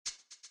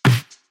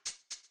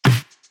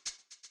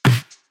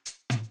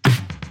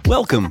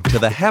Welcome to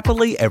the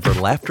Happily Ever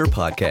Laughter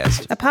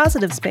podcast. A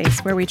positive space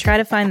where we try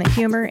to find the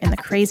humor in the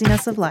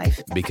craziness of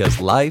life. Because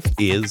life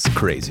is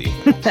crazy.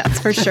 That's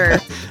for sure.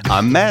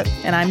 I'm Matt.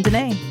 And I'm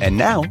Danae. And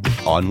now,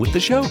 on with the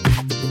show.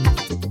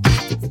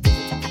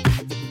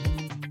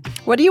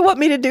 What do you want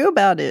me to do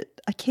about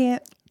it? I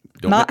can't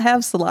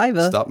have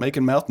saliva. Stop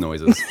making mouth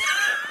noises.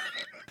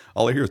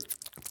 All I hear is...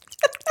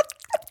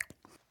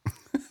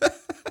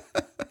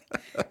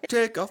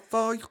 Take off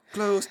all your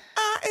clothes.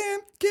 I am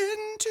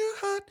getting too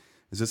hot.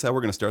 Is this how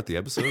we're going to start the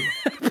episode?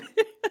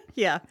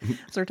 Yeah.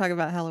 So we're talking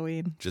about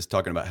Halloween. Just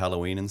talking about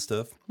Halloween and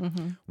stuff?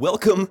 Mm-hmm.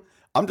 Welcome.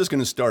 I'm just going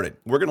to start it.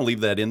 We're going to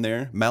leave that in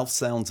there. Mouth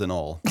sounds and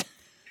all.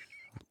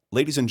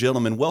 Ladies and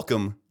gentlemen,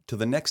 welcome to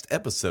the next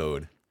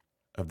episode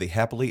of the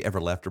Happily Ever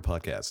Laughter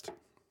podcast.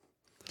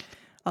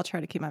 I'll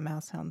try to keep my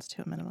mouth sounds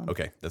to a minimum.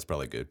 Okay, that's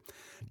probably good.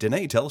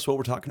 Danae, tell us what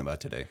we're talking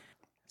about today.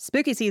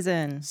 Spooky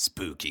season.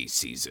 Spooky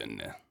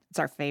season. It's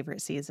our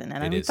favorite season.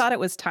 And I thought it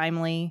was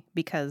timely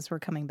because we're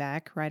coming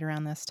back right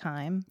around this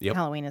time. Yep.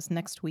 Halloween is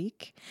next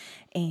week.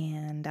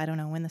 And I don't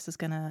know when this is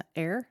going to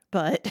air,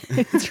 but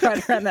it's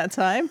right around that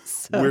time.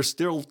 So. We're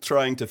still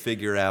trying to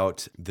figure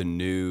out the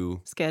new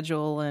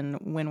schedule and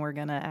when we're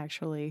going to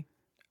actually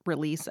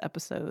release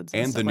episodes.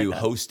 And the new like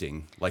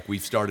hosting. Like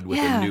we've started with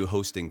a new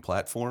hosting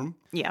platform.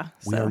 Yeah.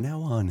 We are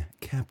now on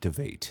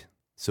Captivate.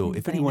 So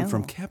if anyone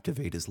from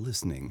Captivate is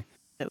listening...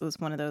 It was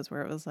one of those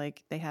where it was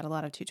like they had a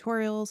lot of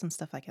tutorials and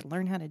stuff I could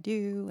learn how to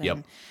do.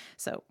 And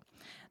so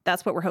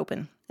that's what we're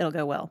hoping. It'll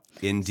go well.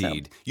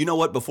 Indeed. So. You know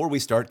what? Before we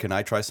start, can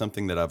I try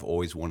something that I've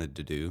always wanted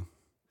to do?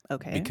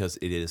 Okay. Because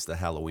it is the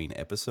Halloween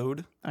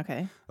episode.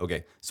 Okay.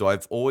 Okay. So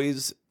I've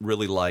always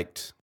really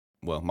liked,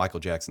 well, Michael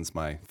Jackson's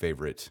my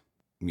favorite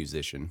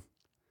musician.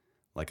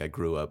 Like I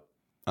grew up,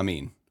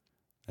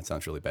 that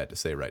sounds really bad to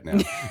say right now.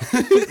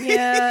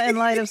 Yeah, in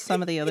light of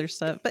some of the other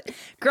stuff. But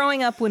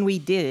growing up when we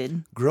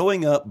did.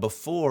 Growing up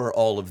before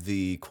all of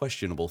the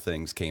questionable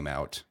things came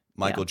out,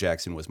 Michael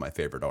Jackson was my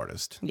favorite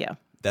artist. Yeah.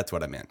 That's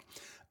what I meant.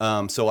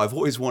 So I've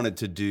always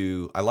wanted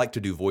to I like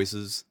to do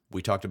voices.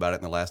 We talked about it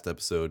in the last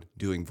episode,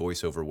 doing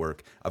voiceover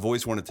work. I've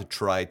always wanted to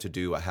try to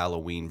do a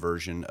Halloween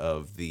version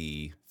of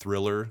the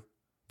Thriller,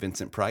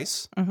 Vincent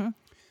Price. Mm-hmm.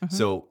 Mm-hmm.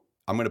 So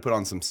I'm going to put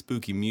on some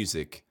spooky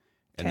music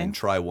and then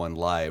try one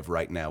live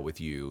right now with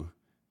you,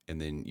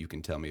 and then you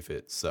can tell me if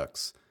it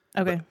sucks.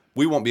 Okay. But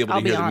we won't be able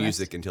to hear the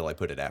music until I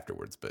put it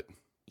afterwards, but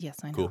yes,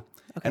 I know. Cool.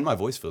 Okay. And my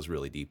voice feels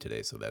really deep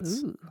today, so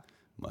that's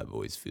my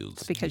voice feels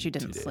it's because you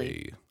didn't today.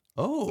 Sleep.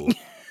 Oh.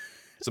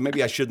 So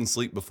maybe I shouldn't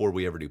sleep before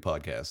we ever do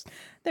podcast.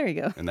 There you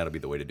go. And that'll be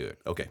the way to do it.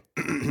 Okay.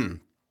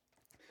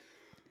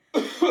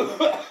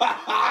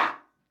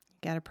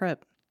 Gotta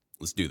prep.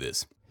 Let's do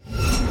this.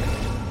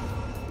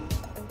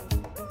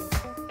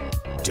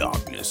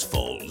 Darkness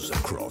falls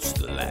across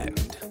the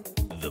land.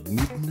 The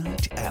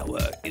midnight hour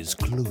is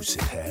close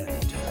at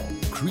hand.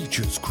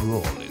 Creatures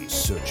crawl in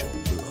search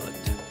of blood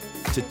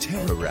to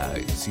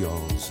terrorize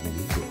y'all's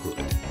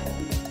neighborhood.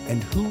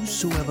 And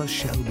whosoever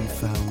shall be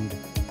found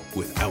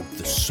without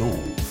the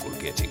soul for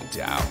getting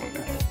down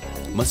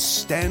must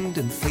stand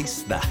and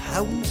face the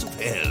hounds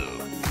of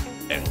hell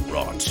and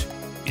rot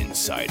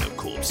inside a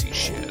corpsey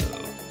shell.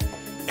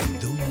 And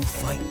though you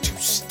fight to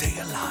stay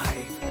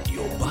alive,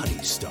 your body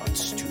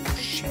starts to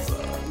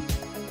shiver.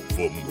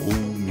 For no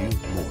mere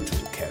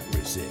mortal can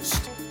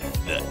resist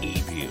the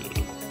evil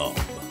of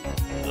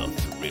the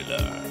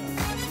Thriller.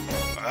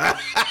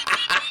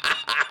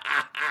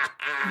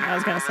 I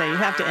was going to say, you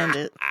have to end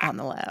it on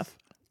the laugh.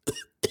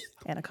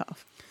 And a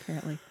cough,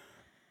 apparently.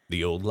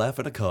 The old laugh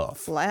and a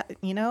cough. We're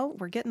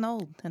getting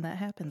old, and that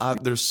happens.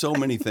 There's so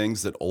many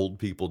things that old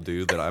people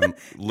do that I'm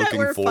looking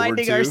that we're forward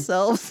finding to.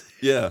 Ourselves.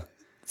 Yeah.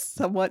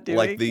 Somewhat doing.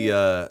 Like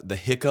the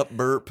hiccup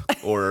burp,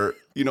 or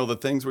the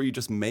things where you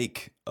just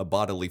make a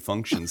bodily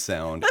function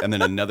sound and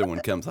then another one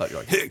comes out, you're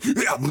like, hey,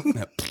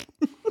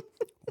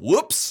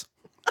 whoops.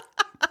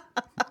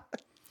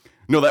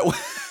 No, that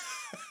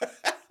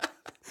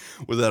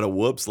was that a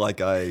whoops? All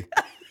right.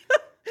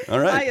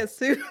 I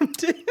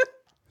assumed.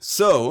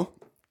 So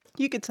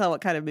you could tell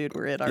what kind of mood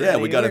we're in already. Yeah,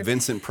 we got a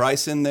Vincent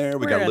Price in there.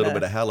 We got a little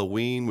bit of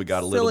Halloween. We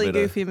got a little bit of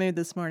goofy mood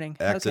this morning.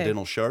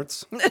 Accidental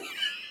sharts.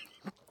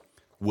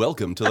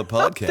 Welcome to the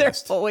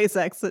podcast. They're always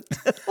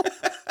accidental.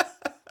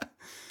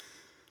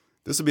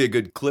 This would be a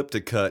good clip to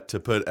cut to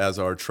put as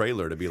our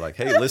trailer to be like,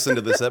 hey, listen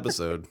to this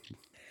episode.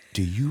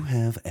 Do you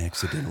have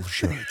accidental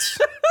sharts?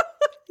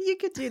 You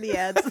could do the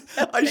ads.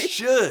 I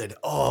should.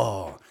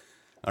 Oh.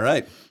 All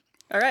right.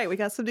 All right. We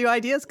got some new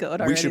ideas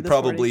going already. We should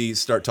probably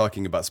start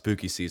talking about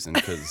spooky season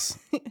because...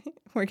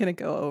 We're going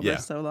to go over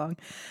so long.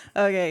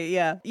 Okay.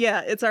 Yeah.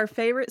 Yeah. It's our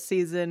favorite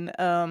season.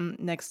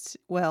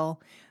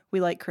 We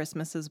like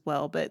Christmas as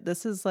well, but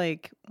this is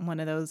like one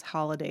of those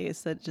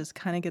holidays that just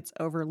kind of gets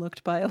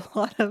overlooked by a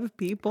lot of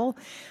people.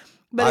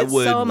 But it's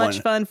so much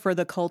fun for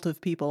the cult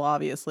of people,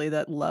 obviously,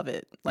 that love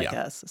it like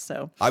us.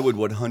 So I would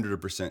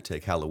 100%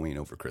 take Halloween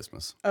over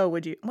Christmas. Oh,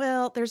 would you?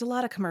 Well, there's a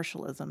lot of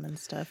commercialism and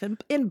stuff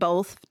in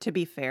both, to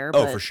be fair.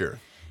 Oh, for sure.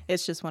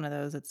 It's just one of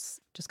those,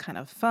 it's just kind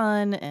of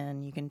fun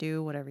and you can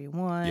do whatever you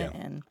want. Yeah.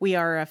 And we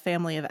are a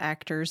family of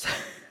actors.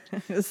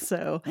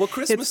 So well,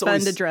 Christmas it's fun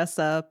always, to dress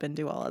up and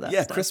do all of that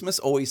yeah, stuff. Christmas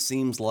always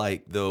seems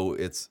like, though,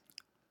 it's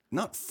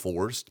not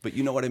forced, but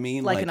you know what I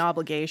mean? Like an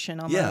obligation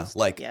almost.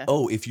 Yeah,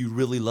 oh, if you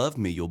really love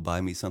me, you'll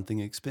buy me something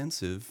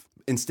expensive.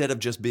 Instead of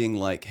just being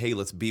like, hey,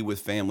 let's be with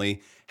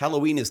family.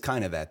 Halloween is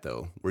kind of that,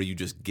 though, where you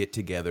just get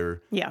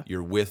together. Yeah.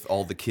 You're with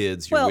all the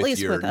kids. You're Well, at with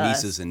least your with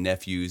nieces us. and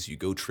nephews. You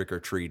go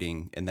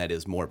trick-or-treating, and that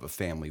is more of a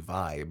family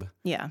vibe.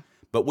 Yeah.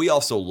 But we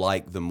also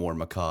like the more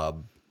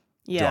macabre,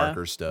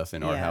 darker stuff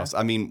in our house.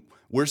 I mean,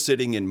 we're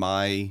sitting in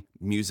my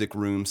music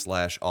room /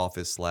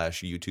 office /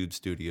 YouTube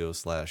studio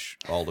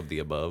 / all of the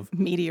above.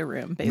 Media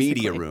room, basically.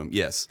 Media room,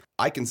 yes.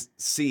 I can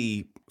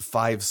see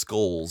 5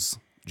 skulls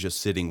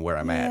just sitting where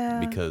I'm at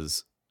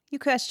because... You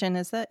question,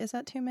 is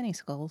that too many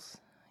skulls?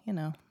 You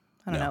know,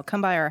 I don't know.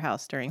 Come by our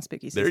house during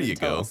spooky season. There you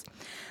go.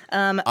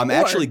 I'm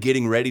actually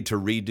getting ready to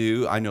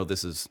redo. I know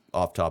this is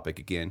off topic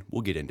again.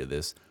 We'll get into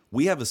this.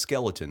 We have a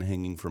skeleton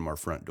hanging from our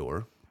front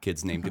door.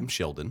 Kids named him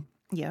Sheldon.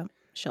 Yeah,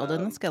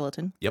 Sheldon the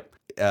skeleton. Yep.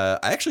 I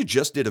actually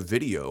just did a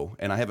video,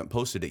 and I haven't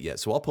posted it yet,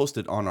 so I'll post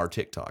it on our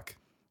TikTok.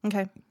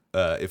 Okay.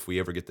 If we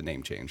ever get the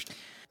name changed.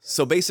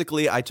 So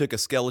basically, I took a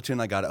skeleton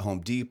I got at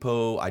Home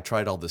Depot. I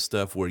tried all this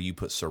stuff where you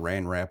put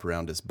saran wrap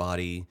around his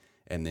body,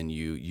 and then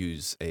you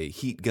use a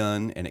heat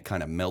gun, and it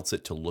kind of melts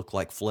it to look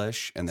like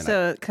flesh. And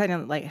then it kind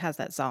of like has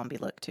that zombie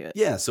look to it.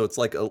 Yeah, so it's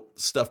like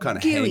stuff kind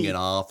of hanging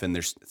off, and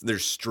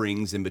there's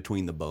strings in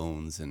between the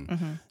bones,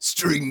 and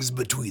strings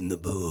between the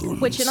bones.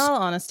 Which, in all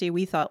honesty,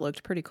 we thought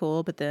looked pretty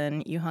cool, but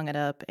then you hung it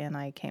up, and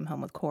I came home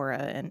with Cora,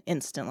 and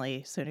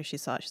instantly, as soon as she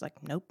saw it, she's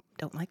like, nope,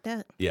 don't like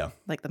that. Yeah.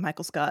 Like the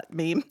Michael Scott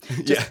meme.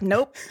 Just,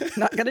 nope,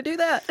 not going to do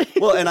that.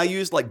 Well, and I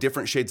used like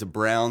different shades of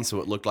brown, so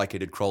it looked like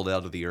it had crawled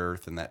out of the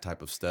earth and that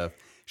type of stuff.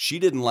 She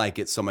didn't like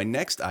it, so my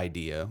next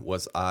idea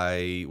was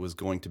I was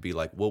going to be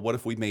like, well, what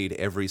if we made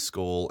every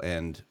skull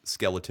and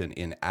skeleton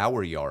in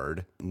our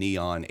yard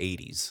neon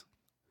 80s?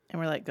 And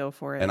we're like, go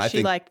for it. And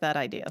She liked that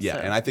idea. Yeah,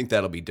 so. and I think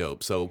that'll be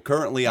dope. So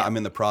currently I'm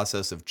in the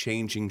process of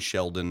changing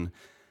Sheldon,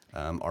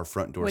 our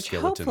front door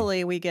skeleton. Which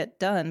hopefully we get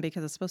done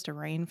because it's supposed to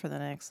rain for the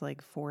next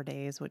like 4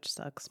 days, which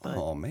sucks. But,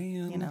 oh,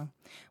 man. You know,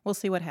 we'll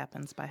see what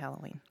happens by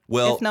Halloween.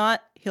 Well, if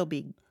not, he'll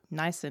be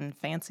nice and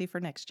fancy for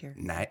next year.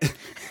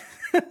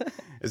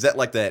 Is that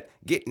like that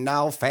getting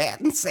all fat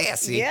and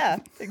sassy? Yeah,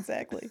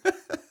 exactly.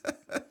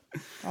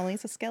 Only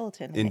it's a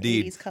skeleton.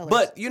 Indeed. In 80s colors.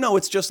 But, you know,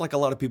 it's just like a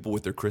lot of people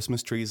with their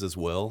Christmas trees as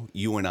well.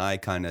 You and I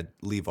kind of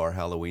leave our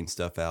Halloween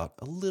stuff out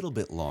a little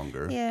bit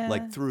longer. Yeah.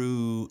 Like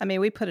through... I mean,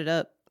 we put it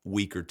up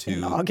week or two.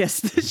 in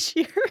August this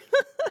year.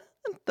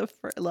 The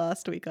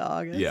last week of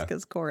August. Yeah.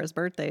 Because Cora's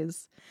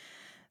birthday's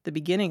the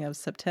beginning of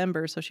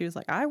September. So she was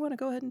like, I want to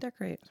go ahead and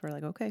decorate. So we're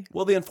like, okay.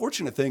 Well, the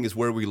unfortunate thing is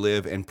where we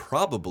live, and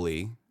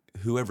probably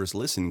whoever's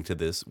listening to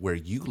this, where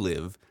you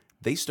live,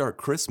 they start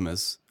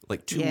Christmas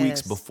like 2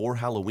 weeks before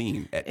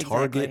Halloween at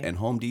Target and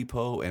Home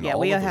Depot and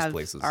all of those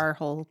places. Our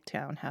whole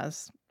town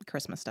has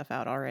Christmas stuff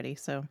out already.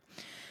 So,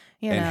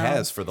 you know. And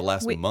has for the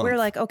last month. We're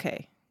like,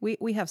 okay,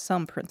 we have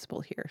some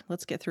principle here.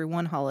 Let's get through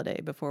one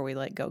holiday before we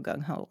like go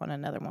gung-ho on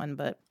another one.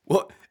 But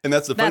well, and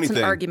that's the funny thing.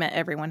 That's an argument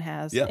everyone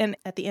has. Yeah. And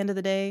at the end of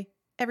the day,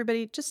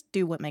 everybody just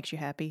do what makes you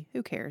happy.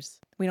 Who cares?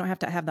 We don't have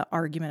to have the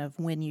argument of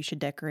when you should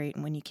decorate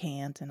and when you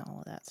can't and all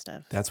of that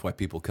stuff. That's why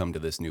people come to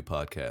this new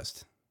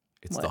podcast.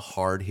 It's the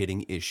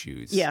hard-hitting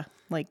issues. Yeah,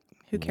 like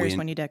who cares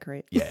when you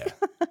decorate? Yeah.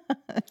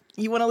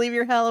 You want to leave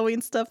your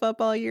Halloween stuff up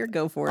all year?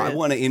 Go for it. I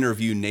want to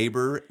interview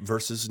neighbor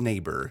versus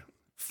neighbor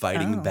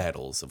fighting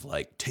battles of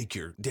like, take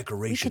your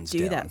decorations down.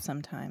 We could do that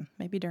sometime.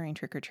 Maybe during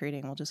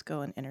trick-or-treating, we'll just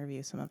go and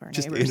interview some of our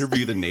neighbors. Just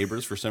interview the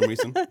neighbors for some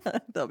reason?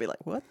 They'll be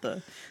like, what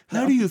the?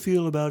 How do you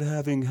feel about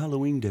having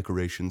Halloween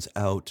decorations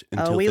out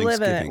until we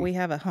Thanksgiving? we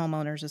have a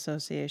homeowners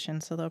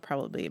association, so they'll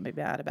probably be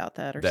mad about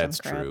that or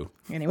That's some crap. true.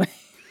 Anyway.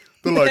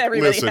 They're like,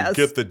 listen,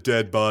 get the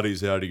dead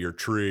bodies out of your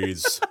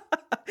trees.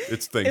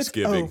 It's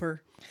Thanksgiving. It's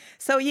over.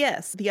 So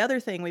yes, the other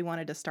thing we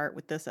wanted to start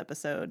with this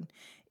episode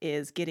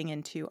is getting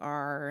into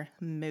our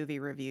movie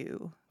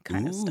review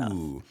kind of stuff.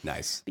 Ooh,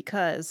 nice.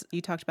 Because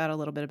you talked about a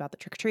little bit about the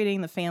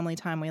trick-or-treating, the family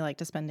time we like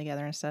to spend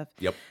together and stuff.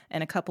 Yep.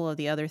 And a couple of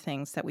the other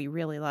things that we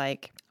really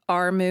like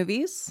are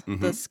movies,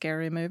 the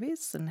scary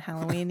movies and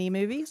Halloween-y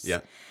movies. Yeah.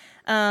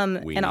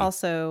 And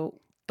also,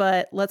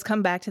 but let's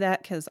come back to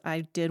that because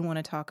I did want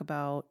to talk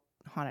about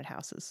haunted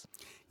houses.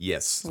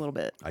 Yes. A little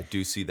bit. I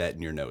do see that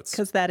in your notes.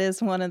 Because that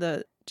is one of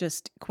the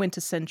just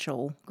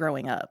quintessential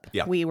growing up.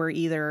 Yeah. We were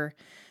either,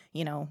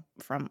 you know,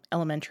 from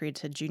elementary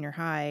to junior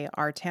high,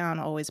 our town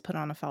always put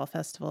on a fall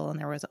festival and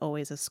there was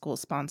always a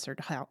school-sponsored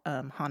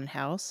haunted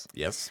house.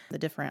 Yes. The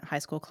different high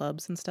school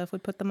clubs and stuff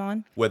would put them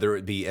on. Whether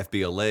it be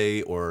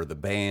FBLA or the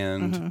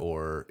band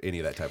or any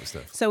of that type of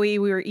stuff. So we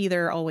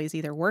were always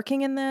either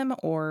working in them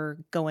or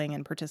going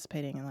and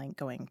participating and like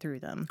going through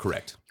them.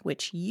 Correct.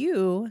 Which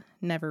you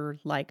never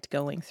liked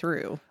going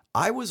through.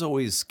 I was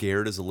always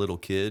scared as a little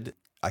kid.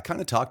 I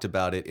kind of talked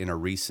about it in a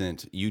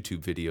recent YouTube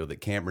video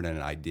that Cameron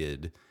and I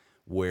did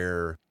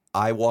where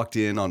I walked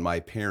in on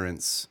my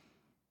parents.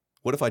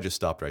 What if I just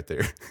stopped right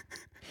there?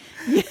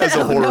 As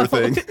a horror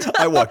thing.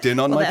 I walked in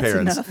on my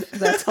parents. Enough.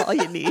 That's all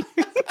you need.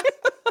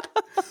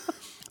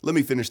 Let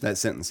me finish that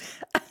sentence.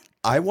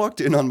 I walked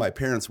in on my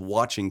parents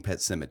watching Pet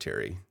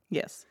Sematary.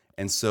 Yes.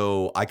 And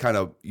so I kind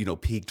of,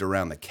 peeked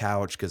around the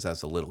couch because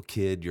as a little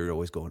kid, you're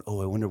always going,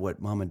 oh, I wonder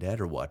what mom and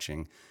dad are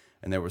watching.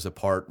 And there was a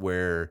part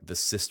where the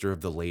sister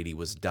of the lady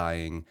was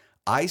dying.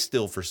 I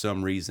still, for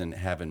some reason,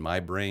 have in my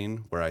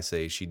brain where I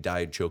say she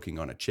died choking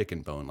on a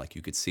chicken bone, like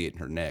you could see it in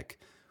her neck.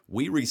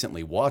 We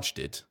recently watched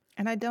it.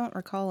 And I don't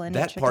recall any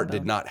That chicken part bone.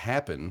 did not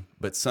happen,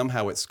 but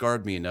somehow it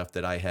scarred me enough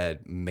that I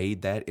had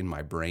made that in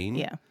my brain.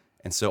 Yeah.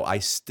 And so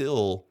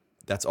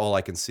that's all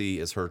I can see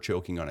is her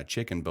choking on a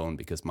chicken bone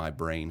because my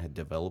brain had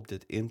developed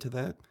it into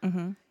that.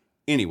 Mm-hmm.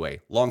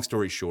 Anyway, long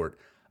story short,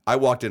 I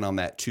walked in on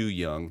that too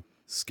young,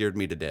 scared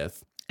me to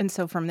death. And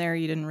so from there,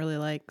 you didn't really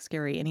like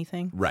scary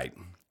anything? Right.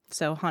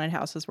 So haunted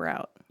houses were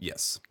out.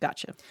 Yes.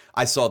 Gotcha.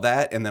 I saw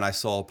that, and then I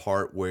saw a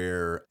part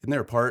where, isn't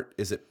there a part,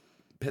 is it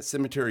Pet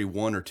Sematary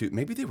 1 or 2?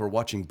 Maybe they were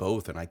watching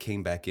both, and I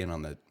came back in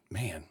on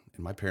and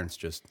my parents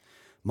just,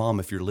 Mom,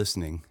 if you're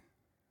listening,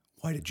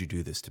 why did you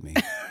do this to me?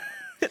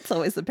 It's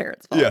always the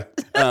parents' fault.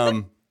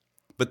 Yeah.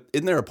 But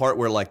isn't there a part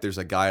where like there's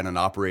a guy on an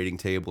operating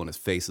table and his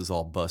face is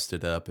all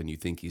busted up and you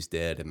think he's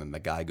dead and then the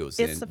guy goes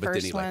It's in, the but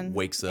then he first one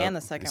wakes up and the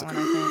second one,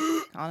 I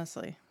think,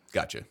 honestly.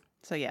 Gotcha.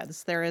 So yeah,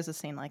 there is a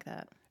scene like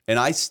that. And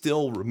I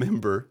still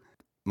remember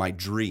my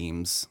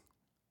dreams,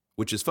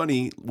 which is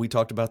funny. We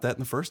talked about that in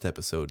the first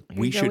episode. Here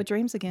we go with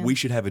dreams again. We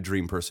should have a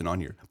dream person on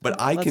here. But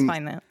Let's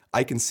find that.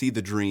 I can see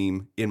the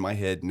dream in my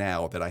head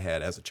now that I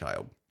had as a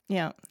child.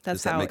 Yeah,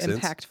 that's that how make sense?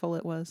 impactful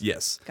it was.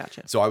 Yes.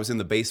 Gotcha. So I was in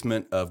the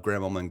basement of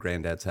Grandmama and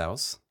Granddad's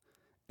house,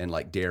 and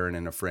like Darren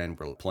and a friend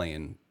were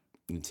playing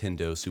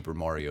Nintendo Super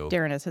Mario.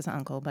 Darren is his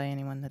uncle, by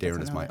anyone that doesn't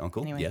Darren is know my it.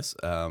 uncle, Anyway, yes,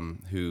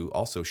 who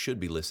also should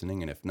be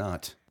listening, and if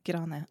not, get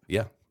on that.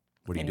 yeah.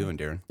 What are you doing,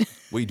 Darren?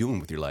 What are you doing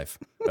with your life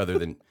other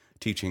than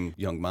teaching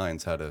young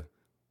minds how to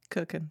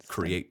Cooking.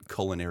 create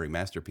culinary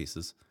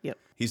masterpieces? Yep.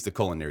 He's the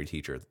culinary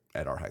teacher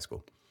at our high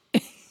school.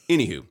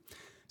 Anywho,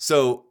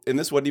 so, and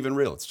this wasn't even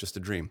real. It's just a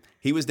dream.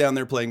 He was down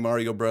there playing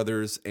Mario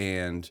Brothers,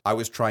 and I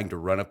was trying to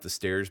run up the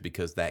stairs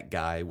because that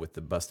guy with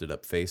the busted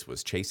up face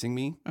was chasing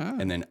me.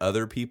 And then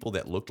other people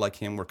that looked like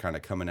him were kind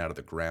of coming out of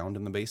the ground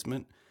in the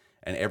basement.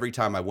 And every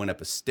time I went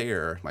up a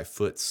stair, my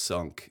foot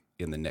sunk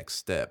in the next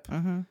step.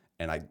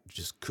 And I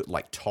just could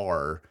like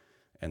tar,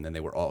 and then they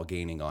were all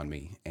gaining on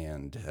me.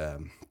 And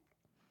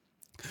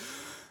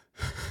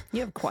You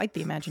have quite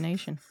the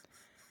imagination.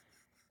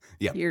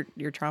 yeah, You're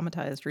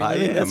traumatized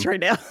reliving this right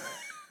now.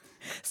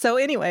 So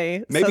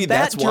anyway, maybe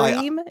that that's why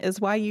dream is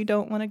why you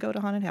don't want to go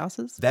to haunted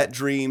houses? that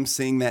dream,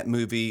 seeing that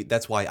movie,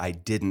 that's why I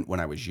didn't when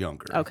I was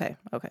younger. Okay.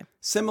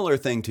 Similar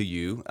thing to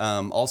you.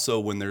 Also,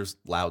 when there's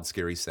loud,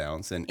 scary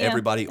sounds, and Yeah,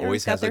 everybody everyone's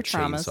always got has a their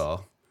traumas.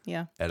 chainsaw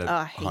Yeah. at a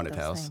I hate haunted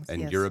those house, things,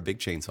 and yes. you're a big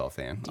chainsaw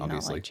fan, Do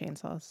obviously. not like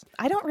chainsaws.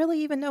 I don't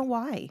really even know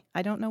why.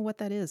 I don't know what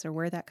that is or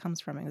where that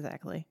comes from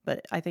exactly.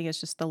 But I think it's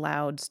just the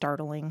loud,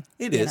 startling.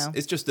 It you is. know.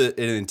 It's just an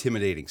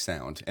intimidating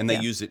sound, and they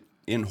Yeah. use it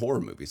in horror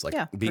movies, like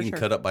Yeah, for being sure.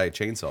 cut up by a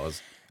chainsaw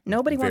is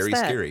Nobody very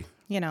wants that. scary.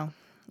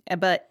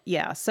 But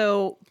yeah,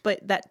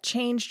 but that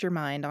changed your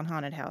mind on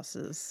haunted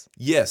houses.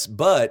 Yes,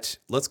 but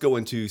let's go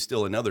into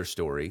still another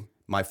story.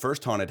 My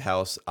first haunted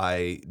house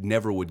I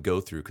never would go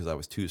through because I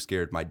was too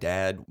scared. My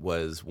dad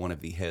was one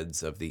of the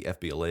heads of the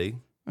FBLA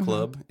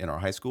club in our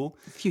high school.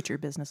 Future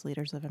Business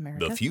Leaders of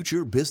America. The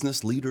Future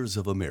Business Leaders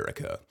of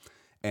America.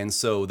 And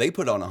so they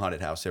put on a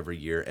haunted house every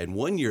year. And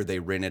one year they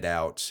rented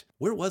out,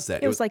 where was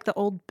that? It was like the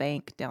old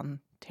bank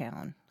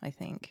downtown, I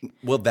think.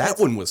 Well, that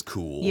one was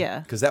cool. Yeah.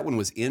 Because that one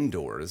was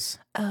indoors.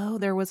 Oh,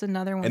 there was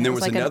another one. And that there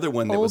was like another an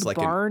one that was old like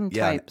barn an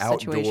type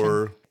outdoor,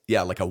 situation.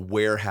 yeah, like a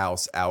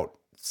warehouse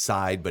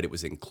outside, but it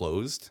was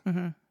enclosed,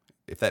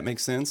 if that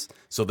makes sense.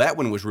 So that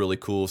one was really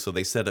cool. So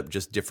they set up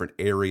just different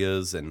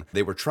areas, and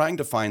they were trying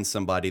to find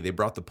somebody. They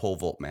brought the pole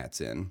vault mats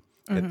in,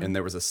 and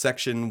there was a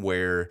section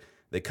where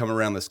they come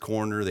around this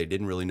corner. They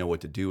didn't really know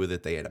what to do with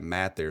it. They had a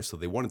mat there, so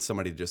they wanted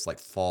somebody to just like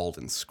fall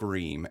and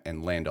scream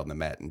and land on the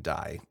mat and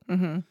die.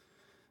 And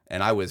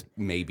I was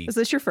maybe... Is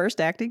this your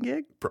first acting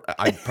gig?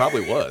 I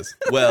probably was.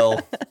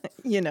 Well...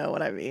 You know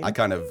what I mean. I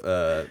kind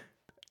of...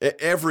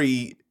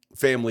 every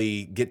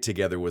family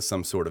get-together was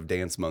some sort of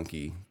dance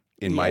monkey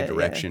in my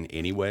direction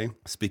anyway.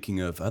 Speaking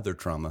of other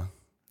trauma,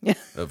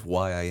 of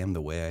why I am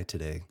the way I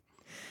today.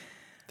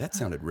 That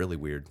sounded really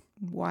weird.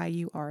 Why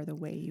you are the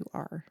way you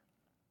are.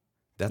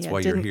 That's Yeah, why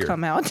it you're didn't here.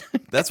 come out.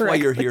 That's why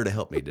you're correctly. here to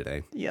help me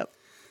today. Yep.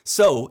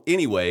 So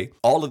anyway,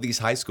 all of these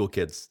high school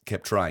kids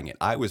kept trying it.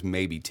 I was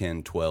maybe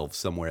 10, 12,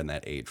 somewhere in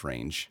that age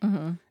range.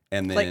 And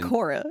then, Like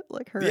Cora,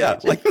 like her. yeah,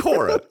 age. like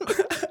Cora.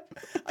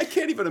 I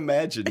can't even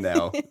imagine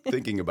now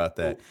thinking about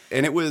that.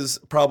 And it was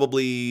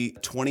probably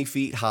 20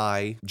 feet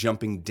high,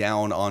 jumping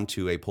down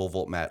onto a pole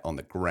vault mat on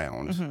the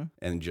ground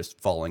and just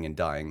falling and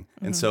dying.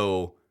 And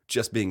so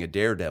just being a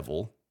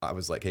daredevil, I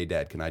was like, hey,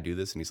 Dad, can I do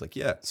this? And he's like,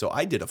 yeah. So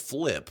I did a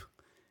flip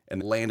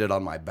and landed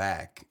on my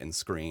back and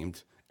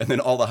screamed. And then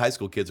all the high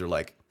school kids are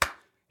like,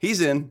 he's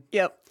in.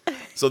 Yep.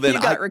 So then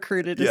you got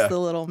recruited as the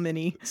little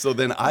mini. So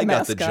then I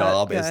got the mascot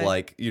job guy. as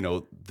like,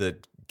 the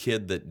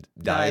kid that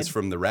dies Died.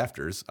 from the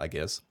rafters, I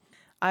guess.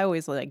 I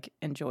always like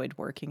enjoyed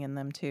working in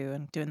them too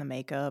and doing the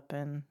makeup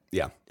and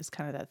just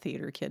kind of that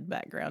theater kid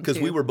background. Because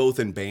we were both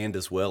in band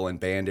as well, and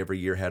band every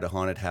year had a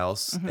haunted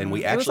house, and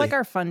we actually... It was like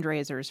our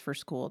fundraisers for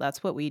school.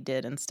 That's what we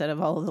did instead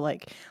of all of the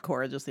like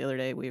Cora. Just the other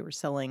day, we were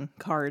selling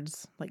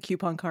cards, like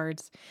coupon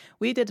cards.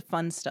 We did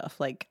fun stuff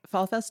like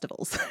fall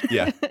festivals.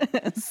 Yeah.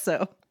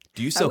 So...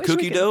 Do you sell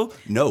cookie dough?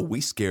 No,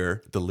 we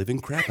scare the living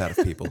crap out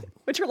of people.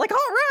 Which are like, all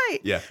right.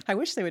 Yeah. I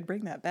wish they would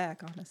bring that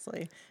back,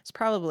 honestly. It's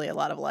probably a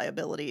lot of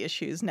liability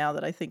issues now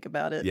that I think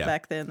about it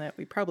back then that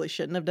we probably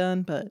shouldn't have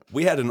done, but...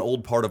 We had an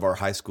old part of our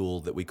high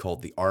school that we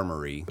called the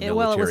armory. It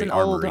was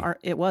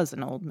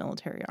an old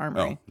military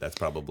armory. Oh, that's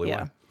probably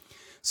why.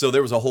 So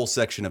there was a whole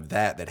section of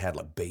that had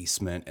a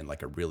basement and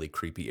like a really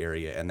creepy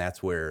area, and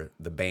that's where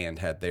the band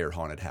had their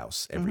haunted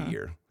house every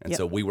year. And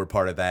so we were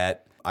part of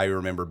that. I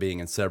remember being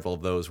in several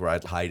of those where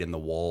I'd hide in the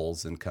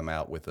walls and come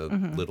out with a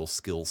little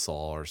skill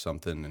saw or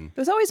something. And it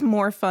was always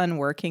more fun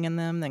working in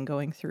them than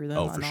going through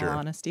them, for all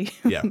honesty.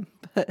 Yeah.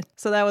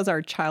 So that was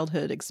our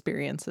childhood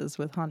experiences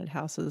with haunted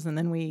houses. And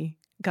then we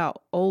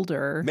got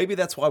older. Maybe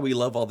that's why we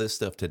love all this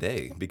stuff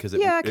today. Because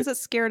it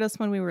scared us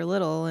when we were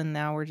little. And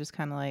now we're just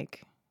kind of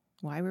like...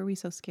 Why were we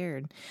so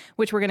scared?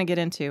 Which we're going to get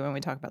into when we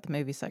talk about the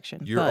movie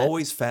section. You're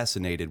always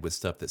fascinated with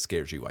stuff that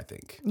scares you, I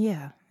think.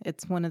 Yeah,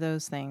 it's one of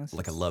those things.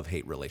 Like a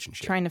love-hate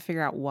relationship. Trying to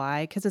figure out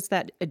why, because it's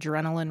that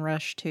adrenaline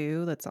rush,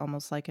 too, that's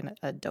almost like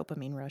a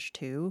dopamine rush,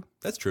 too.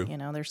 That's true. You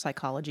know, there's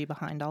psychology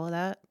behind all of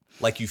that.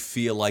 Like you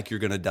feel like you're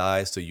going to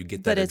die, so you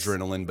get that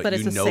adrenaline, but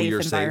you know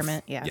you're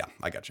safe. Yeah,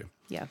 I got you.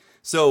 Yeah.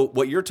 So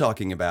what you're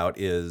talking about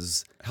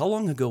is, how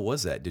long ago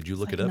was that? Did you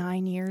look it up?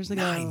 9 years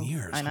ago. 9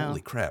 years. I know.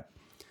 Holy crap.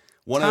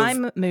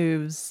 Time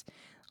moves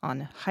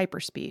on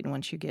hyperspeed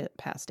once you get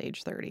past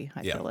age 30,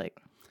 I feel like,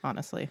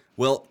 honestly.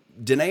 Well,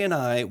 Danae and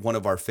I, one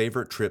of our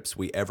favorite trips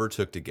we ever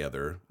took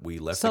together, we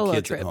left Solo the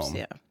kids trips, at home.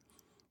 Yeah.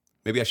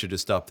 Maybe I should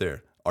just stop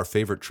there. Our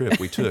favorite trip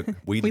we took,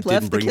 we left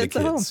didn't bring the at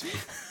home. kids.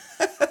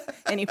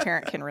 Any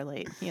parent can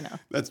relate, you know.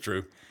 That's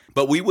true.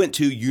 But we went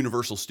to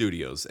Universal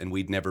Studios, and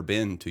we'd never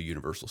been to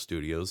Universal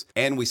Studios.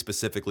 And we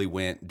specifically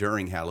went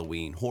during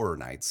Halloween horror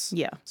nights.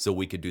 Yeah. So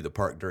we could do the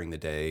park during the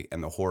day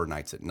and the horror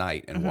nights at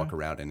night and walk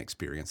around and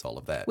experience all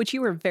of that. Which you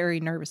were very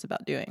nervous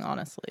about doing,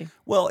 honestly.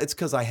 Well, it's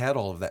because I had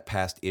all of that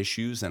past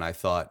issues, and I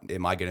thought,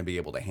 am I going to be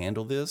able to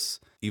handle this?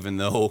 Even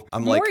though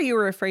I'm More you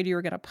were afraid you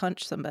were going to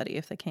punch somebody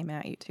if they came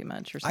at you too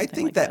much or something. I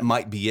think that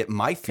might be it.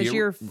 My fear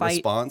your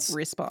fight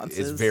response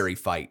is very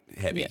fight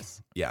heavy.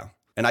 Yes. Yeah.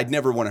 And I'd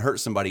never want to hurt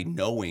somebody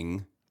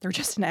knowing they're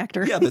just an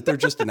actor. Yeah, that they're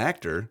just an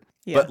actor.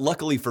 Yeah. But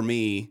luckily for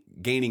me,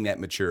 gaining that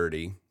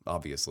maturity,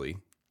 obviously,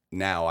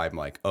 now I'm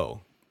like,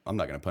 oh, I'm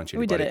not going to punch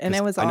anybody. We did it, and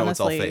it was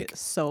honestly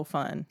so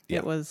fun. Yeah.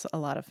 It was a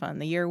lot of fun.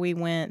 The year we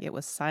went, it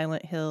was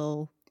Silent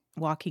Hill,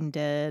 Walking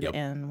Dead,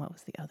 and what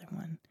was the other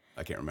one?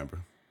 I can't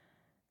remember.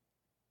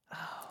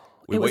 Oh,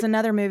 it was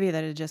another movie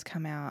that had just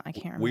come out. I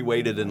can't remember. We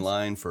waited in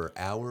line for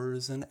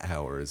hours and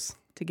hours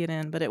to get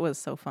in, but it was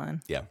so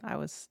fun. Yeah. I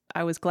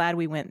was glad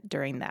we went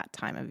during that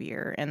time of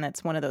year. And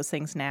that's one of those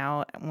things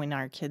now when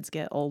our kids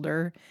get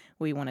older,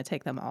 we want to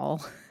take them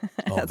all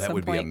at some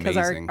point. Be amazing.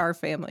 Because our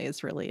family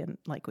is really, and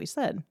like we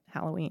said,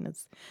 Halloween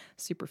is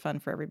super fun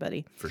for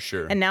everybody. For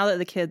sure. And now that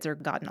the kids are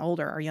gotten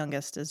older, our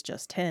youngest is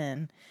just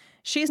 10.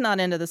 She's not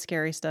into the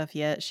scary stuff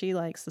yet. She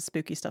likes the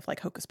spooky stuff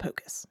like Hocus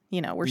Pocus.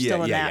 You know, we're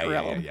still in that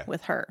realm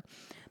with her.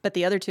 But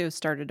the other two have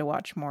started to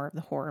watch more of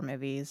the horror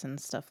movies and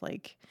stuff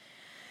like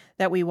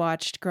that we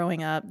watched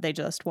growing up. They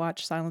just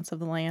watched Silence of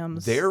the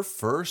Lambs. Their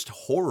first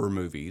horror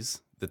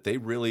movies that they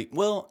really,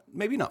 well,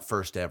 maybe not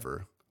first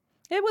ever.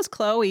 It was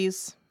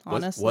Chloe's,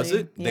 honestly. Was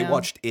it? Yeah. They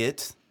watched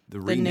It, the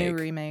remake. The new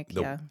remake,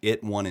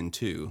 It 1 and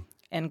 2.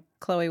 And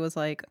Chloe was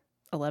like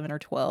 11 or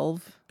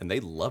 12. And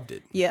they loved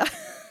it. Yeah.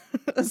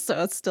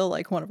 So it's still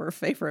like one of her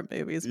favorite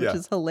movies, which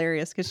is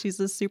hilarious because she's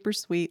a super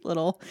sweet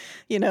little,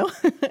 you know,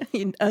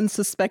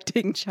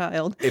 unsuspecting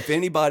child. If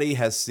anybody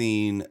has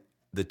seen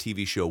the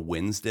TV show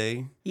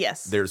Wednesday,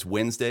 yes, there's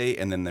Wednesday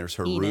and then there's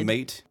her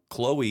roommate.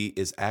 Chloe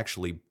is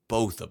actually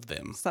both of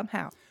them.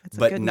 Somehow.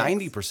 But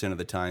 90% of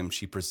the time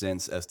she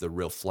presents as the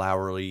real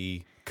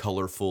flowery,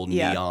 colorful,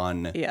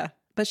 neon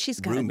But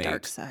she's got roommate. A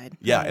dark side.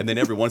 Yeah, and then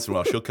every once in a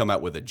while she'll come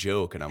out with a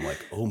joke and I'm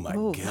like, oh my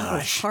gosh. That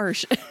was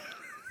harsh.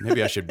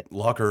 Maybe I should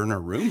lock her in her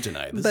room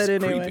tonight. This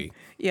is creepy.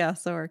 Yeah,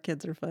 so our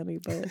kids are funny,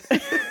 but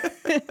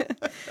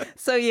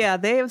so yeah,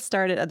 they have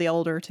started, the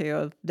older two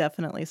have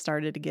definitely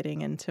started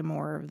getting into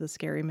more of the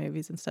scary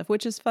movies and stuff,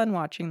 which is fun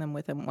watching them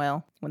with them.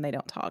 Well, when they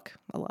don't talk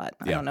a lot.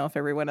 I don't know if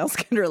everyone else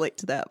can relate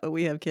to that, but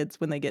we have kids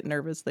when they get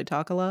nervous, they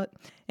talk a lot.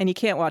 And you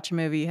can't watch a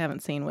movie you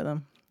haven't seen with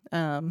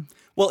them.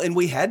 Well, and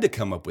we had to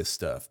come up with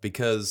stuff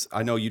because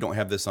I know you don't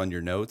have this on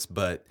your notes,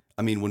 but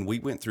I mean, when we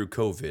went through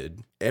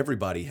COVID,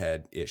 everybody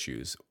had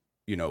issues,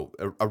 you know,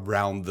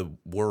 around the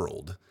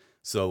world.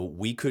 So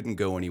we couldn't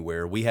go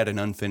anywhere. We had an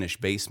unfinished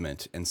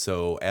basement. And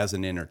so as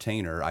an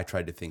entertainer, I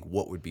tried to think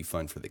what would be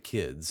fun for the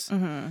kids.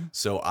 Mm-hmm.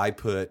 So I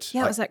put...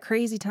 Yeah, it was that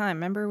crazy time.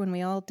 Remember when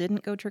we all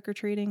didn't go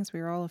trick-or-treating? So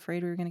we were all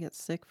afraid we were going to get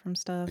sick from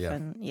stuff. Yeah.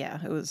 And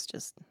yeah, it was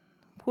just,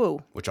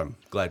 whoa. Which I'm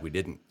glad we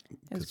didn't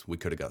because we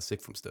could have got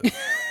sick from stuff.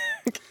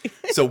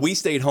 So we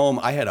stayed home.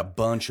 I had a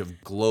bunch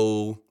of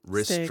glow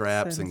wrist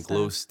straps and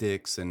glow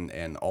sticks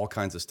and all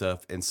kinds of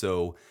stuff. And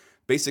so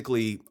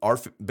basically our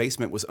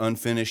basement was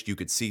unfinished. You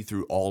could see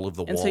through all of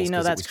the walls. And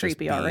so that's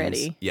creepy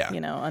already. Yeah.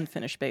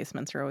 Unfinished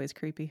basements are always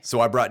creepy. So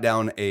I brought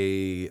down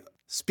a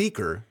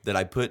speaker that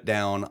I put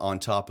down on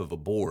top of a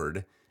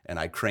board, and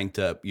I cranked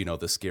up,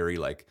 the scary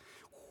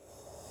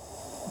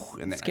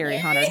and then, scary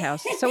haunted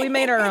house. So we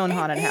made our own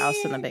haunted house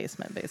in the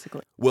basement,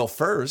 basically. Well,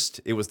 first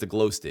it was the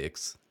glow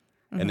sticks.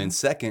 And then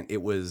second,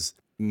 it was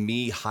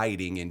me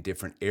hiding in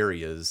different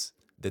areas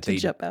that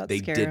they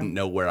didn't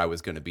know where I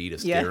was going to be to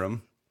scare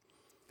them.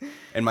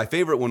 And my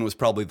favorite one was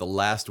probably the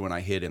last one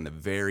I hid in the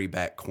very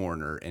back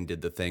corner and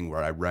did the thing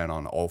where I ran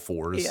on all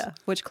fours. Yeah,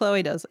 which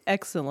Chloe does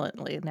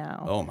excellently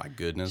now. Oh my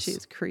goodness.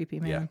 She's creepy,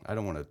 man. Yeah, I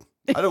don't want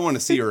to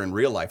see her in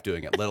real life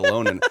doing it, let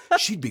alone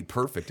she'd be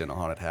perfect in a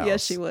haunted house. Yeah,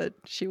 she would.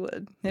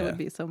 It would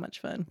be so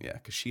much fun. Yeah,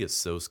 because she is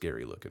so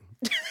scary looking.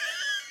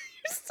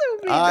 So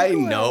mean I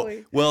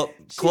know. Well,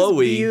 she's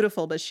Chloe,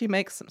 beautiful, but she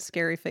makes some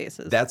scary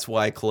faces. That's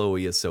why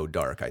Chloe is so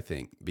dark, I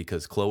think,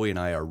 because Chloe and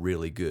I are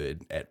really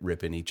good at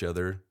ripping each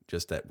other.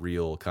 Just that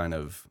real kind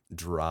of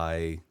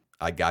dry,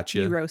 I gotcha.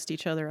 You roast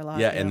each other a lot.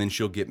 Yeah, and then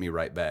she'll get me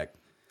right back.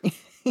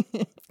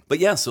 But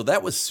yeah, so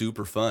that was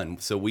super fun.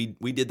 So we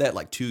did that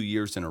like 2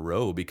 years in a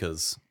row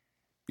because,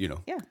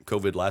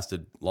 COVID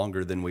lasted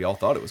longer than we all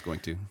thought it was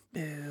going to.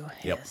 Boo.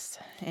 Yes.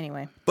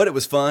 Anyway. But it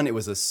was fun. It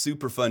was a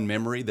super fun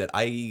memory that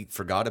I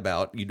forgot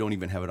about. You don't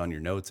even have it on your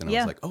notes. And I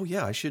was like, oh,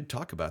 yeah, I should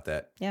talk about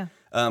that. Yeah.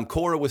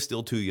 Cora was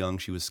still too young.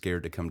 She was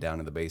scared to come down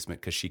in the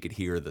basement because she could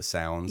hear the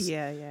sounds.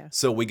 Yeah.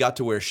 So we got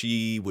to where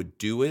she would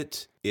do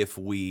it if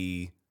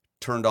we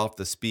turned off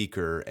the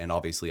speaker, and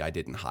obviously I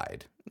didn't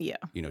hide. Yeah.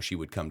 She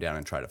would come down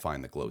and try to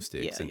find the glow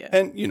sticks. Yeah,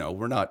 and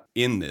we're not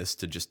in this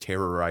to just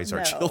terrorize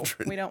our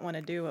children. We don't want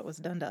to do what was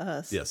done to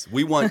us. Yes.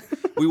 We want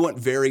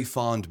very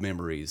fond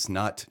memories,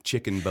 not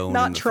chicken bone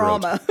not in the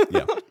trauma. throat.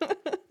 Yeah.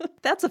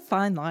 That's a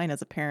fine line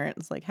as a parent.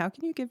 It's like, how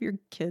can you give your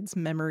kids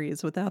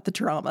memories without the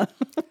trauma?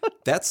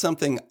 That's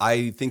something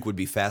I think would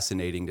be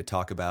fascinating to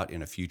talk about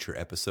in a future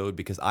episode,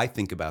 because I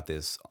think about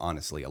this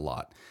honestly a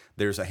lot.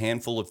 There's a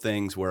handful of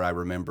things where I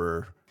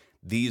remember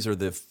these are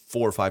the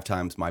 4 or 5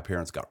 times my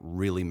parents got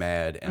really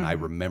mad, and I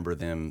remember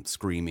them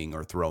screaming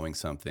or throwing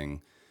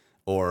something,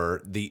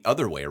 or the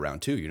other way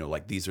around too.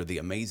 Like these are the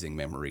amazing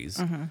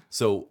memories.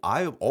 So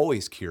I'm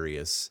always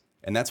curious.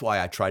 And that's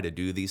why I try to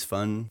do these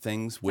fun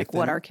things with them.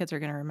 What our kids are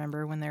going to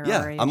remember when they're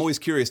our age. I'm always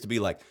curious to be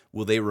like,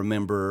 will they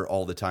remember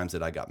all the times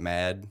that I got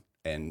mad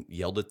and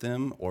yelled at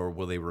them? Or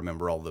will they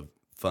remember all the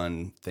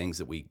fun things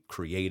that we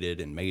created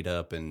and made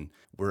up? And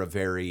we're a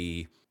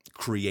very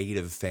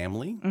creative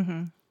family.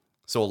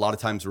 So a lot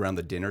of times around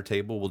the dinner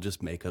table, we'll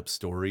just make up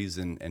stories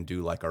and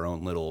do like our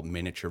own little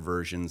miniature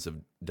versions of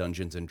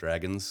Dungeons and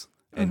Dragons.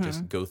 And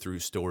just go through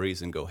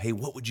stories and go, hey,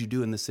 what would you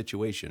do in this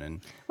situation?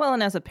 And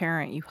as a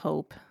parent, you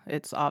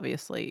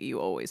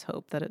always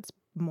hope that it's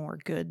more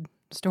good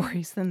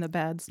stories than the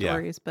bad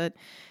stories. Yeah.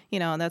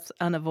 But, that's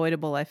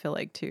unavoidable, I feel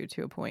like, too,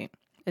 to a point.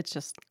 It's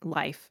just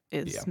life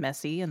is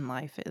messy and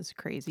life is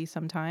crazy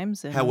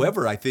sometimes. And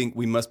however, I think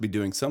we must be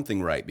doing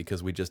something right,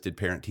 because we just did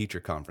parent-teacher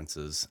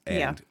conferences.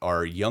 And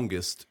our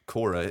youngest,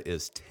 Cora,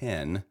 is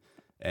 10.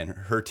 And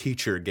her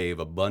teacher gave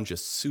a bunch of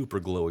super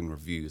glowing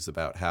reviews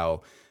about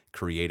how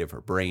creative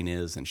her brain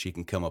is, and she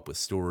can come up with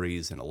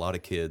stories, and a lot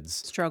of kids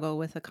struggle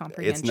with the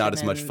comprehension. It's not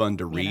as much fun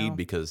to read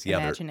because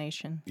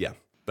imagination.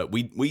 But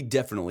we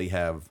definitely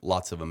have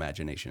lots of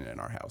imagination in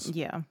our house.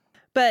 Yeah.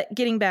 But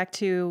getting back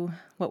to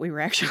what we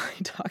were actually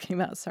talking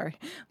about, sorry,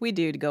 we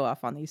do go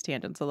off on these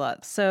tangents a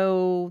lot.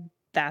 So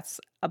that's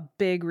a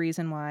big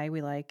reason why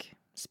we like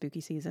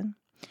spooky season.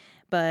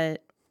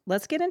 But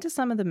let's get into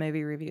some of the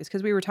movie reviews,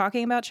 because we were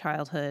talking about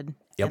childhood.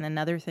 Yep. And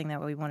another thing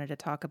that we wanted to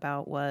talk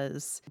about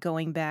was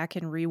going back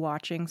and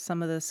rewatching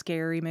some of the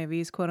scary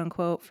movies, quote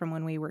unquote, from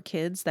when we were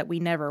kids that we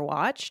never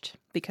watched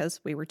because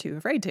we were too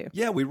afraid to.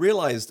 Yeah, we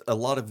realized a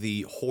lot of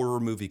the horror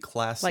movie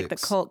classics. Like the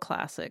cult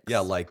classics.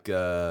 Yeah, like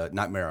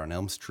Nightmare on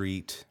Elm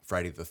Street,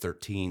 Friday the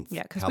 13th.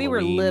 Yeah, because we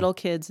were little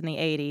kids in the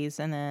 80s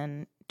and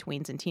then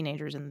tweens and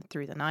teenagers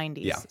through the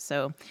 90s. Yeah.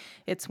 So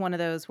it's one of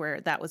those where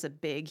that was a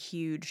big,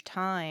 huge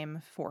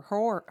time for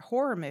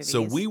horror movies.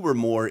 So we were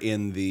more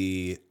in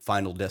the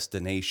Final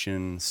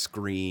Destination,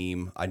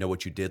 Scream, I Know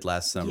What You Did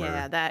Last Summer.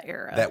 Yeah, that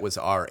era. That was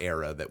our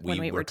era that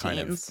we were kind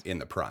teens. of in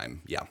the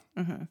prime. Yeah.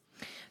 Mm-hmm.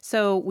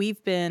 So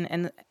we've been,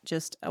 and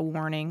just a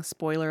warning,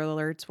 spoiler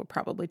alerts, we'll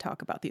probably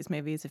talk about these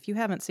movies if you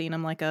haven't seen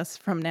them like us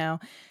from now.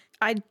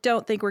 I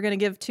don't think we're going to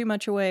give too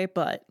much away,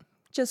 but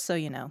just so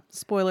you know,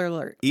 spoiler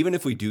alert. Even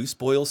if we do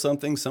spoil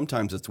something,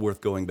 sometimes it's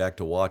worth going back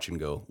to watch and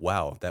go,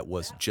 wow, that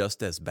was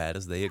just as bad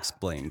as they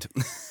explained.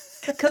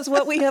 Because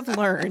what we have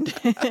learned,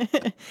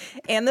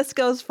 and this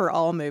goes for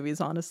all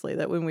movies, honestly,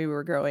 that when we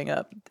were growing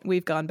up,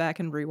 we've gone back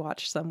and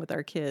rewatched some with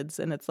our kids,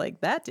 and it's like,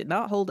 that did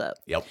not hold up.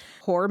 Yep.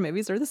 Horror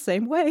movies are the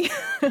same way.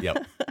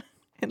 Yep.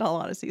 in all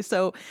honesty.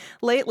 So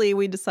lately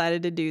we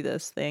decided to do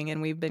this thing,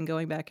 and we've been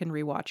going back and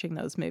rewatching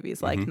those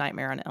movies like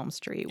Nightmare on Elm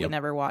Street. We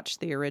never watched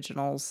the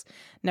originals,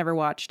 never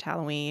watched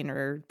Halloween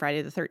or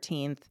Friday the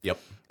 13th. Yep.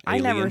 I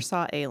never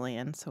saw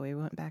Alien, so we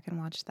went back and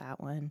watched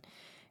that one.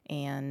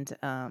 And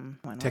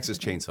Texas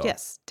Chainsaw.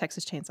 Yes,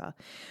 Texas Chainsaw,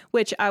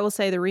 which I will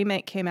say the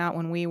remake came out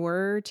when we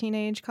were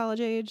teenage, college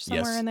age,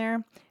 somewhere in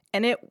there.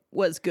 And it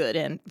was good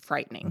and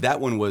frightening. That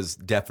one was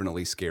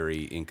definitely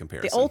scary in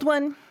comparison. The old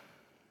one,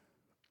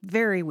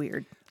 very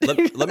weird.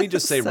 Let me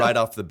just say right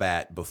off the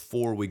bat,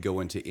 before we go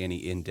into any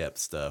in-depth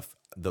stuff,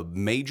 the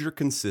major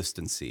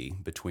consistency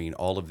between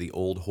all of the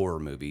old horror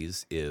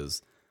movies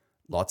is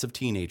lots of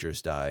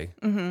teenagers die,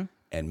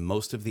 and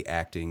most of the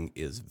acting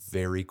is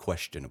very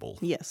questionable.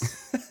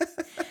 Yes.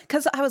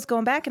 Because I was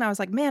going back and I was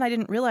like, man, I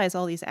didn't realize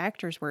all these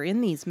actors were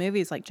in these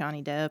movies, like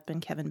Johnny Depp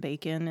and Kevin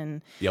Bacon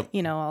and,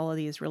 all of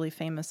these really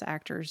famous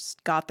actors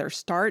got their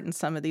start in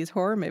some of these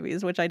horror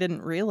movies, which I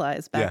didn't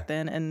realize back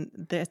then.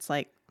 And it's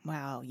like,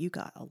 wow, you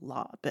got a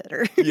lot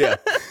better. Yeah.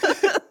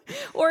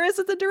 Or is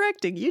it the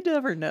directing? You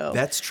never know.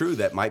 That's true.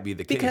 That might be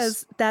the case.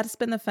 Because that's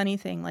been the funny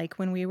thing. Like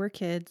when we were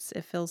kids,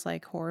 it feels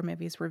like horror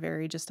movies were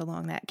very just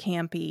along that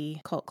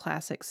campy cult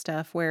classic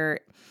stuff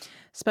where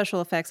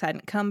special effects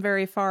hadn't come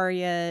very far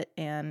yet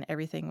and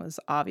everything was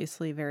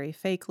obviously very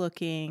fake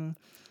looking.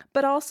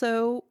 But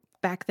also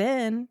back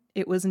then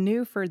it was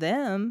new for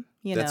them,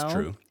 That's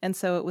true. And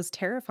so it was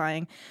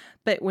terrifying.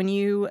 But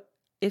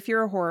if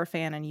you're a horror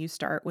fan and you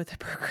start with a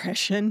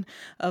progression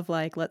of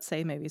like, let's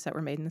say movies that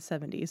were made in the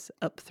 70s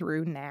up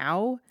through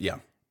now,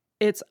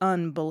 it's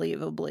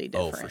unbelievably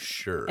different. Oh, for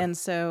sure. And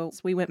so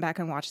we went back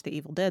and watched the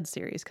Evil Dead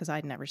series because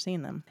I'd never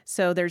seen them.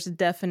 So there's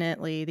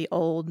definitely the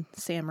old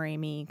Sam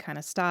Raimi kind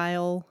of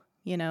style,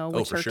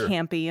 which are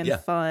campy and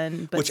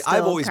fun, but which still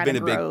I've always been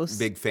gross. a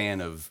big fan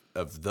of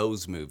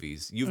those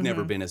movies. You've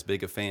never been as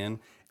big a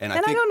fan. And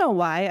I don't know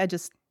why. I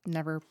just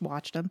never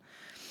watched them.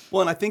 Well,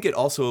 and I think it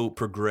also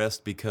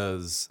progressed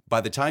because by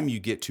the time you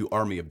get to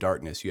Army of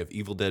Darkness, you have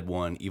Evil Dead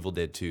 1, Evil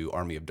Dead 2,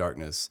 Army of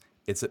Darkness.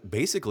 It's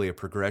basically a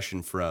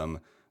progression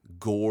from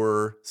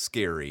gore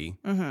scary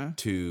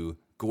to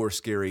gore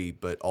scary,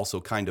 but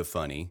also kind of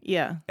funny.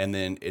 Yeah. And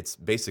then it's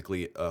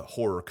basically a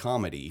horror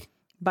comedy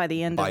by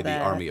the end of that. By the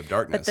Army of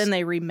Darkness. But then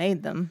they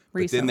remade them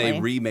recently. But then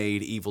they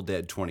remade Evil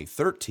Dead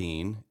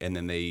 2013, and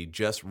then they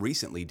just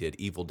recently did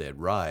Evil Dead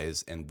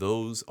Rise, and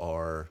those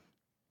are...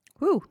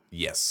 Woo.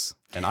 Yes.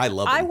 And I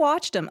love them. I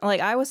watched them. Like,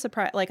 I was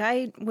surprised. Like,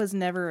 I was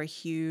never a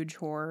huge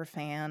horror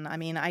fan. I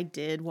mean, I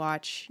did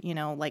watch,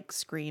 like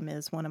Scream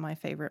is one of my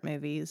favorite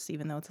movies,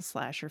 even though it's a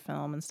slasher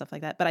film and stuff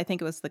like that. But I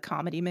think it was the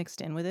comedy mixed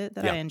in with it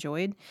that I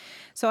enjoyed.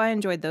 So I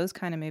enjoyed those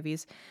kind of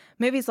movies.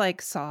 Movies like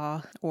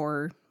Saw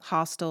or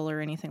Hostel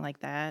or anything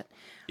like that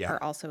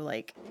are also,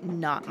 like,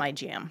 not my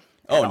jam.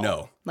 Oh,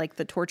 no. Like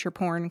the torture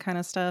porn kind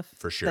of stuff.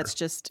 For sure. That's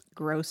just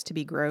gross to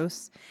be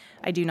gross.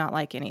 I do not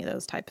like any of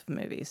those type of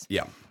movies.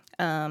 Yeah.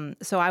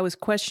 So I was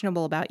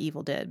questionable about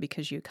Evil Dead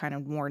because you kind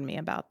of warned me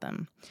about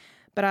them.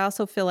 But I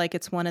also feel like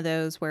it's one of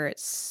those where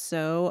it's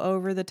so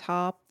over the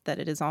top that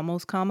it is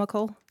almost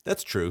comical.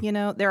 That's true.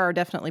 There are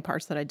definitely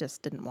parts that I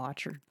just didn't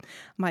watch. Or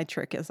my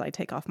trick is I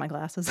take off my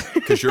glasses.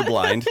 Because you're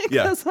blind.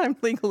 Yeah. Because I'm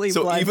legally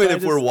blind. So even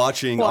if we're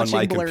watching on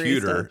my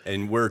computer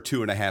and we're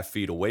 2.5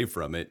 feet away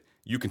from it,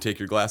 you can take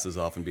your glasses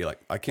off and be like,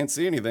 I can't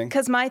see anything.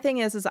 Because my thing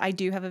is I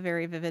do have a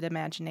very vivid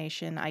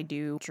imagination. I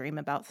do dream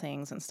about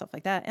things and stuff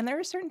like that. And there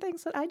are certain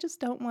things that I just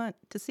don't want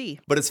to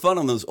see. But it's fun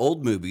on those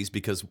old movies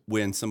because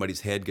when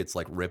somebody's head gets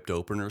like ripped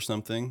open or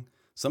something,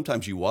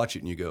 sometimes you watch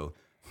it and you go,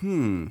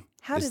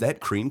 is that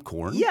cream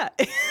corn? Yeah.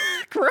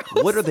 Gross.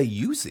 What are they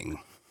using?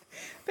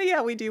 But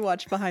yeah, we do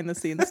watch behind the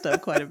scenes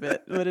stuff quite a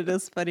bit. But it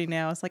is funny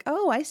now. It's like,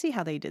 oh, I see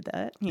how they did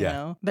that, you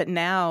know. But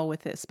now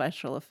with the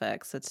special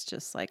effects, it's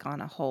just like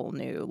on a whole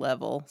new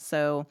level.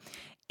 So,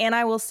 and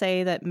I will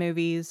say that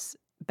movies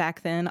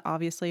back then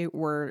obviously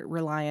were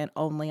reliant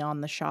only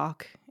on the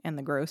shock and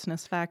the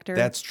grossness factor.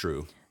 That's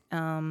true.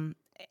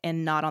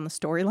 And not on the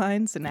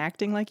storylines and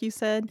acting, like you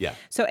said. Yeah.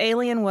 So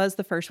Alien was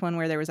the first one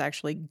where there was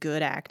actually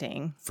good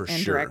acting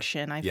and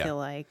direction, I feel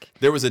like.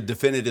 There was a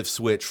definitive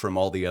switch from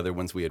all the other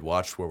ones we had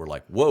watched where we're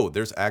like, whoa,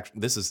 this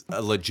is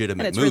a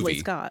legitimate and it's movie. Ridley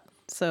Scott.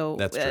 So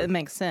That's true. It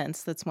makes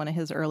sense. That's one of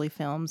his early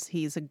films.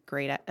 He's a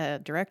great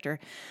director.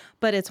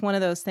 But it's one of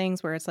those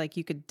things where it's like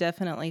you could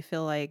definitely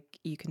feel like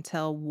you can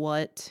tell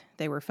what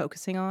they were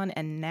focusing on.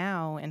 And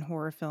now in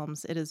horror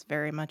films, it is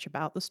very much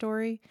about the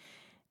story.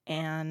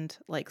 And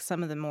like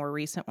some of the more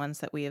recent ones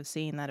that we have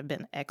seen that have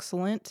been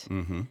excellent,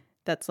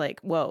 that's like,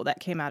 whoa, that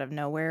came out of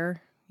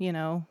nowhere,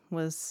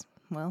 what's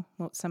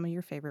some of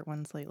your favorite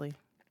ones lately?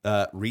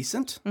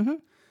 Recent? Mm-hmm.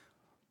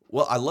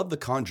 Well, I love the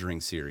Conjuring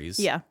series.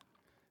 Yeah.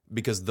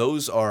 Because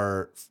those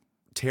are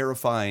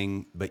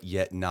terrifying, but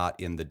yet not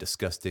in the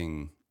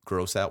disgusting,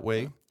 gross out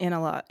way. In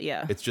a lot,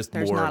 yeah. It's just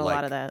There's more not a like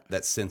lot of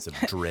that sense of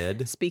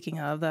dread. Speaking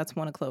of, that's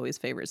one of Chloe's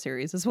favorite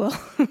series as well.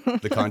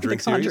 The Conjuring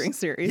series? The Conjuring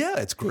series. Yeah,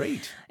 it's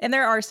great. And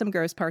there are some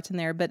gross parts in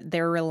there, but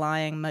they're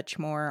relying much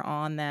more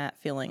on that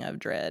feeling of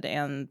dread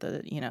and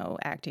the,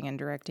 acting and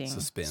directing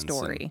Suspense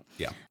story.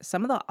 Yeah.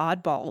 Some of the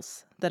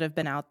oddballs that have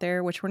been out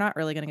there, which we're not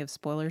really going to give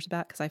spoilers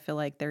about because I feel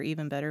like they're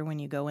even better when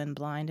you go in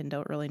blind and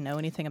don't really know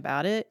anything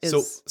about it.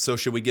 So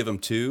should we give them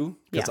 2?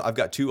 Because I've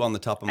got 2 on the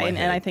top of my head.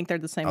 And I think they're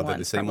the same ones. They're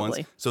the same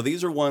probably. ones. So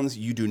these are ones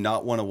you do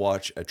not want to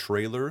watch a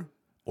trailer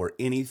or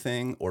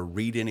anything or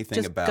read anything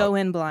just about. Go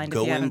in blind.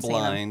 Go if you in haven't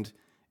blind seen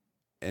them.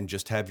 and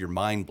just have your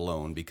mind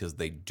blown because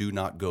they do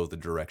not go the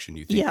direction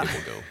you think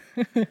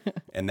they will go.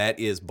 And that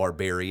is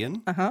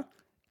Barbarian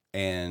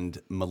and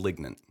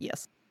Malignant.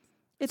 Yes.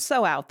 It's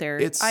so out there.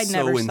 I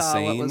never saw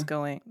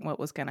what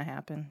was going to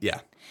happen. Yeah.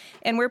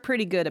 And we're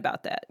pretty good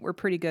about that. We're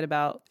pretty good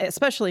about,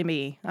 especially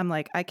me. I'm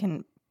like, I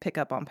can pick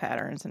up on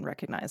patterns and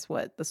recognize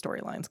what the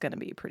storyline's going to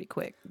be pretty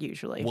quick,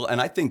 usually. Well,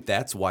 and I think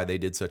that's why they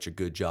did such a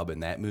good job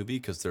in that movie,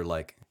 because they're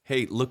like,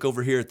 hey, look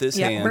over here at this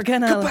hand. We're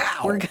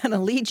gonna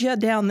lead you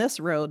down this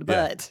road,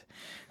 but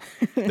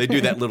they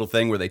do that little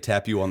thing where they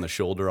tap you on the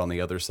shoulder on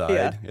the other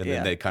side, and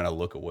then they kind of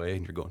look away,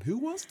 and you're going, who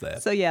was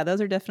that? So yeah,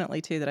 those are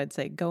definitely 2 that I'd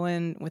say go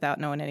in without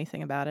knowing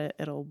anything about it.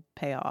 It'll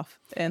pay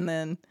off. And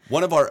then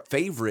one of our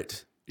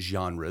favorite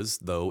genres,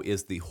 though,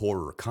 is the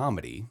horror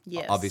comedy.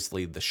 Yes.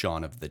 Obviously, the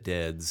Shaun of the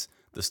Deads,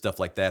 the stuff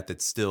like that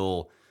that's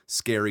still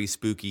scary,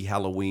 spooky,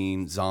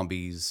 Halloween,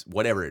 zombies,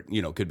 whatever,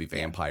 it could be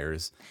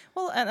vampires.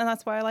 Well, and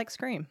that's why I like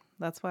Scream.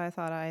 That's why I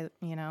thought it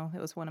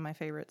was one of my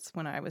favorites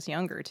when I was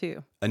younger,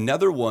 too.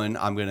 Another one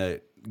I'm going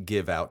to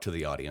give out to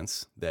the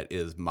audience that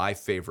is my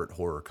favorite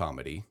horror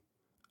comedy.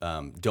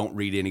 Don't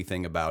read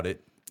anything about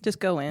it. Just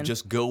go in.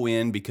 Just go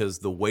in, because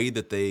the way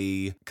that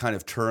they kind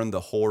of turn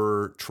the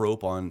horror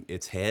trope on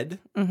its head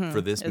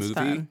for this movie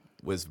fun.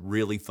 Was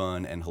really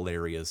fun and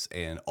hilarious.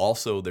 And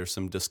also there's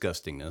some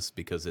disgustingness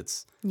because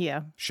it's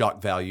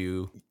shock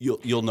value.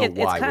 You'll know why when you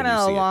see it. It's kind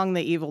of along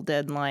the Evil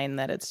Dead line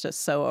that it's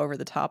just so over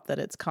the top that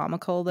it's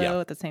comical,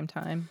 though, at the same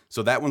time.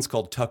 So that one's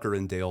called Tucker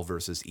and Dale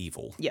versus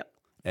Evil. Yep.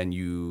 And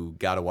you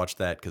got to watch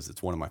that because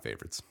it's one of my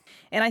favorites.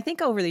 And I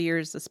think over the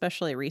years,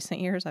 especially recent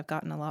years, I've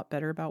gotten a lot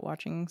better about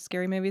watching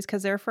scary movies,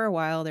 because for a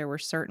while there were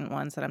certain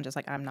ones that I'm just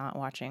like, I'm not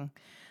watching.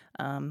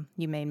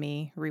 You made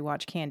me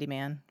rewatch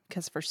Candyman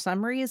because for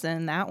some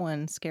reason that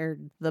one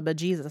scared the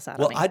bejesus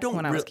out of me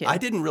when I was a kid. I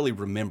didn't really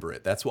remember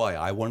it. That's why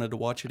I wanted to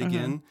watch it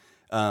again.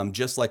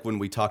 Just like when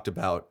we talked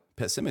about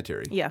Pet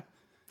Sematary. Yeah.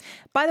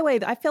 By the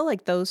way, I feel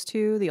like those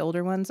 2, the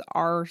older ones,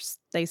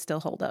 they still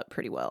hold up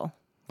pretty well.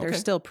 They're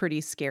still pretty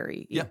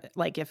scary. Yeah.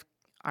 Like if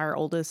our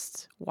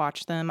oldest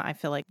watched them, I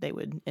feel like they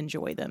would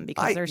enjoy them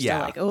because they're still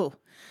like, oh.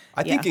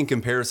 I think in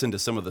comparison to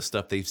some of the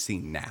stuff they've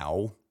seen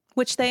now.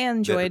 Which they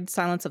enjoyed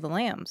Silence of the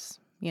Lambs,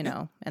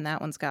 and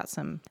that one's got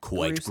some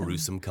quite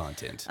gruesome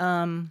content.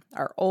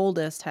 Our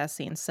oldest has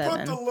seen 7.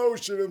 Put the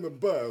lotion in the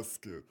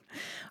basket.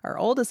 Our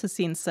oldest has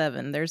seen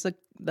 7. There's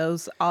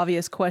those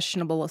obvious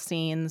questionable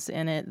scenes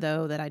in it,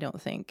 though, that I don't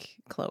think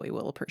Chloe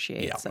will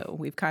appreciate. Yeah. So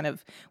we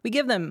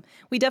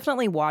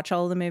definitely watch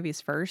all of the movies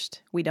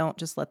first. We don't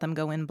just let them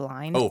go in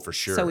blind. Oh, for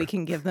sure. So we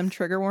can give them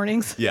trigger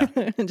warnings. Yeah.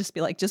 And just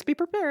be like, just be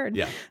prepared.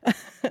 Yeah.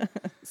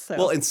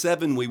 Well, in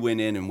 7, we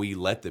went in and we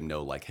let them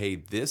know, like, hey,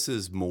 this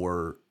is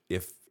more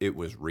if it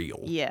was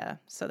real. Yeah.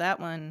 So that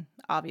one,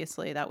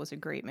 obviously, that was a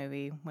great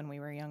movie when we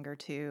were younger,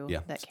 too. Yeah.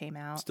 That came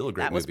out. Still a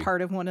great movie. That was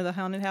part of one of the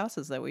haunted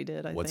houses that we did,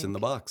 I think. What's in the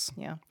box?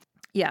 Yeah.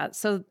 Yeah.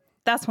 So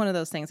that's one of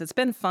those things. It's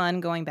been fun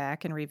going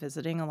back and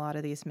revisiting a lot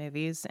of these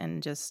movies,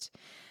 and just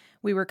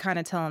we were kind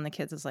of telling the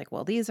kids, it's like,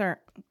 well,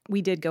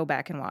 we did go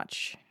back and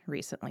watch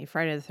recently,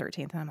 Friday the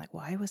 13th. And I'm like,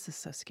 why was this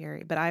so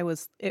scary? But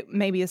it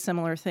may be a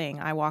similar thing.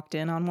 I walked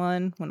in on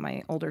one when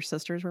my older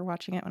sisters were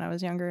watching it when I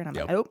was younger. And I'm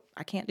like, oh,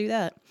 I can't do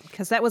that.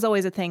 Because that was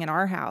always a thing in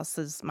our house,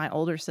 is my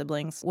older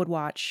siblings would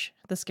watch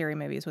the scary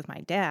movies with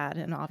my dad.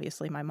 And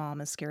obviously my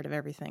mom is scared of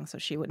everything, so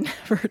she would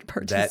never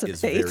participate. That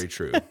is very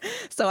true.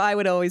 So I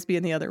would always be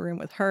in the other room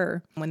with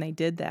her when they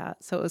did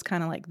that. So it was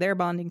kind of like their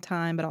bonding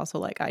time, but also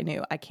like I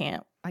knew I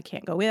can't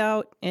go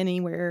out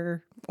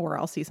anywhere or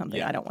I'll see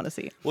something I don't want to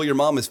see. Well, your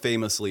mom is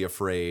famously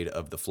afraid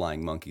of the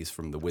flying monkeys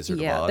from The Wizard of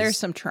Oz. Yeah, there's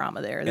some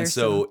trauma there. And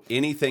so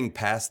anything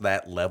past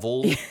that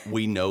level,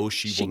 we know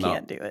she will not. She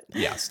can't do it.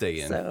 Yeah, stay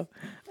in. So,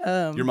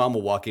 your mom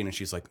will walk in and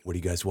she's like, what are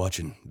you guys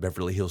watching?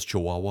 Beverly Hills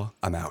Chihuahua?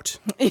 I'm out.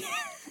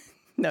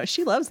 No,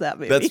 she loves that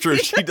movie. That's true.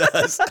 She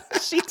does.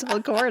 She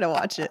told Cora to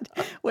watch it,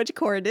 which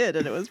Cora did,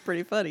 and it was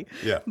pretty funny.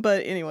 Yeah.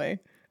 But anyway,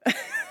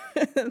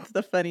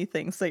 the funny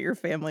things that your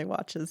family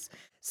watches.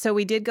 So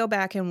we did go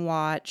back and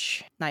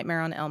watch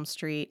Nightmare on Elm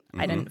Street.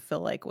 I didn't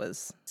feel like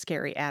was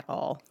scary at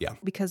all. Yeah.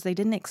 Because they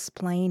didn't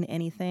explain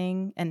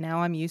anything. And now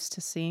I'm used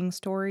to seeing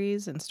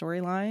stories and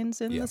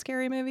storylines in the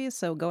scary movies.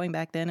 So going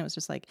back then, it was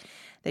just like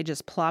they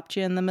just plopped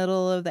you in the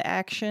middle of the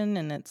action.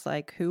 And it's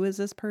like, who is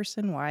this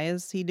person? Why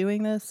is he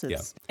doing this?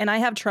 And I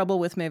have trouble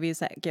with movies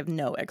that give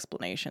no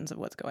explanations of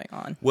what's going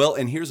on. Well,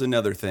 and here's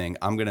another thing.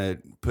 I'm going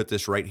to put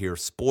this right here.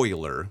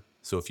 Spoiler.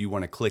 So if you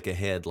want to click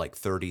ahead like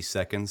 30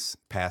 seconds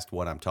past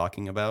what I'm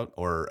talking about,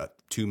 or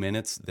 2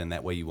 minutes, then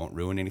that way you won't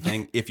ruin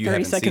anything. If you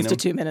haven't seen them. 30 seconds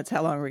to 2 minutes,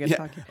 how long are we going to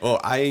talk? Oh,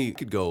 I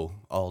could go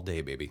all day,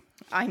 baby.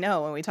 I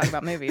know when we talk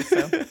about movies.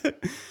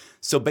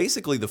 So, So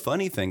basically, the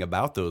funny thing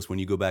about those, when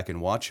you go back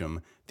and watch them,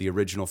 the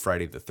original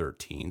Friday the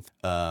 13th,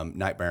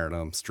 Nightmare on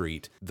Elm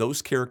Street,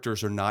 those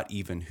characters are not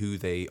even who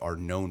they are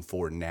known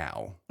for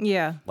now.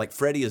 Yeah. Like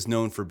Freddy is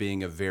known for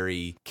being a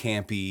very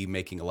campy,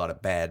 making a lot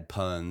of bad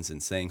puns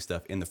and saying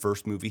stuff. In the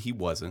first movie, he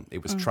wasn't.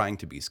 It was trying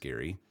to be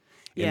scary.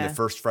 In the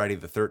first Friday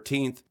the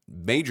 13th,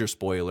 major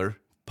spoiler,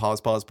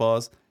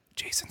 pause.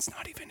 Jason's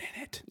not even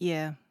in it.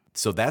 Yeah.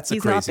 So that's a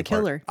He's crazy not the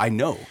killer. part. I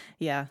know.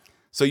 Yeah.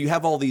 So you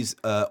have all these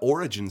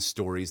origin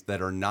stories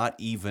that are not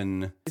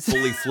even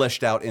fully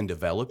fleshed out and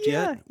developed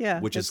yet.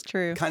 Yeah, which is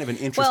true. kind of an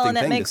interesting well, and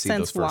thing it makes to see those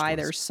sense first why ones.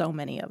 there's so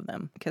many of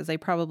them, because they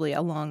probably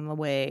along the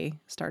way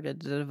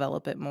started to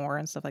develop it more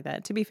and stuff like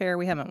that. To be fair,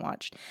 we haven't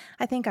watched.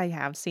 I think I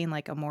have seen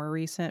like a more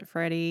recent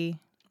Freddy.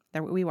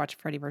 That we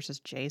watched Freddy versus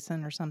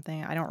Jason or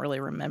something. I don't really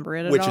remember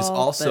it at all. Which has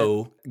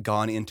also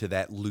gone into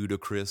that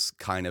ludicrous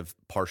kind of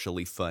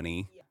partially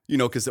funny. You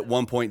know, because at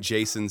one point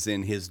Jason's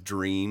in his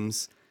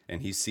dreams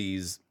and he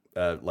sees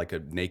like a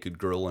naked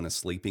girl in a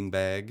sleeping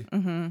bag,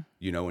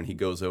 you know, and he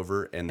goes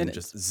over and then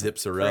just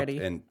zips her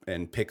Freddy. up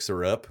and picks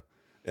her up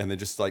and then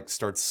just like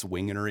starts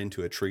swinging her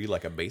into a tree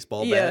like a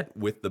baseball bat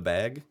with the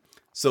bag.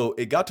 So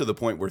it got to the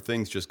point where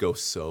things just go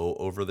so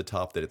over the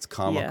top that it's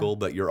comical,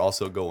 but you're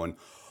also going,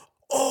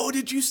 oh,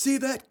 did you see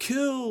that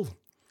kill?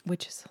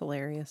 Which is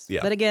hilarious. Yeah.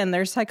 But again,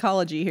 there's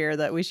psychology here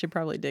that we should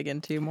probably dig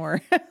into more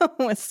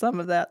with some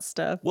of that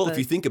stuff. Well, but if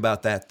you think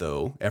about that,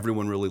 though,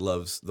 everyone really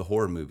loves the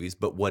horror movies.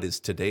 But what is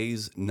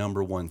today's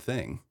number one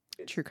thing?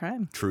 true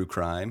crime. True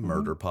crime,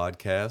 murder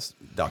podcasts,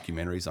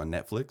 documentaries on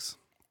Netflix.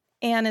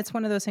 And it's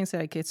one of those things that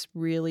like, it's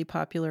really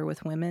popular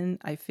with women,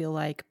 I feel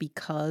like,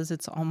 because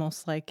it's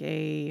almost like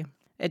a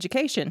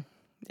education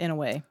in a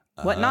way.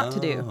 What not to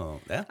do. Oh,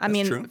 yeah, I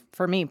mean, true.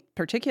 for me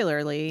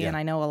particularly, Yeah. and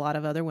I know a lot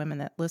of other women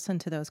that listen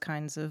to those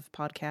kinds of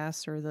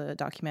podcasts or the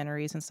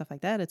documentaries and stuff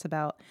like that, it's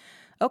about,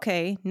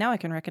 okay, now I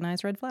can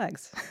recognize red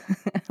flags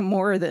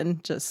more than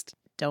just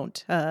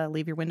don't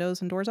leave your windows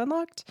and doors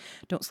unlocked,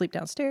 don't sleep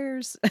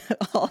downstairs,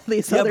 all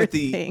these other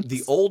things.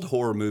 The old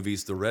horror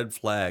movies, the red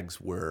flags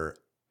were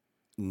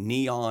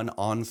neon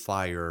on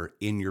fire,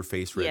 in your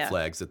face red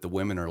flags that the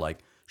women are like,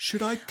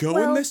 should I go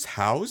in this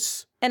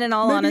house? And in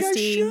all Maybe I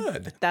honesty,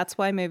 should. that's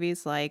why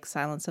movies like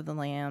Silence of the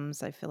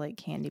Lambs, I feel like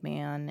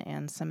Candyman,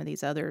 and some of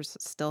these others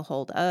still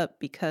hold up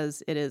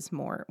because it is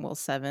more, well,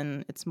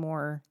 Seven, it's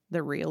more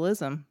the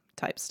realism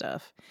type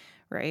stuff,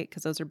 right?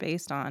 Because those are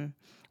based on,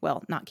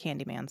 well, not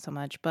Candyman so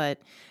much, but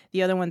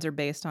the other ones are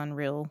based on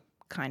real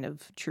kind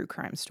of true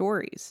crime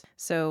stories.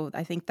 So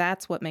I think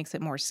that's what makes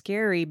it more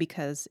scary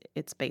because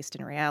it's based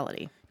in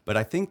reality. But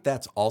I think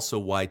that's also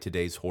why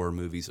today's horror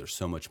movies are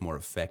so much more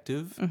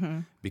effective,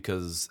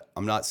 because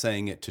I'm not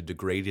saying it to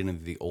degrade any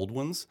of the old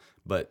ones,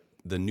 but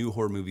the new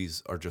horror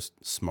movies are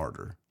just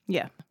smarter.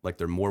 Yeah. Like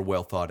they're more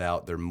well thought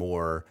out.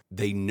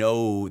 They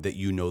know that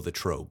you know the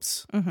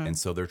tropes. And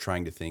so they're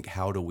trying to think,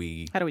 how do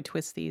we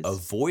twist these?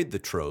 avoid the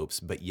tropes,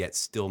 but yet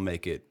still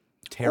make it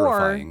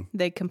terrifying? Or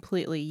they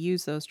completely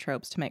use those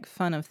tropes to make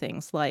fun of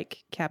things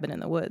like Cabin in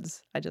the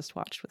Woods. I just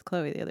watched with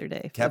Chloe the other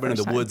day. Cabin in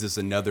the Woods is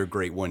another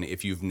great one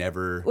if you've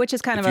never... Which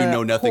is kind of if you a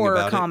know nothing horror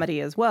about comedy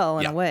as well,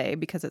 in Yeah. a way,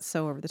 because it's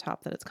so over the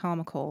top that it's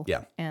comical.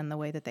 Yeah. And the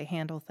way that they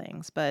handle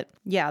things. But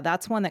yeah,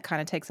 that's one that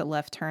kind of takes a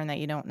left turn that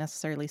you don't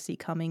necessarily see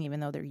coming, even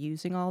though they're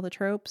using all the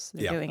tropes.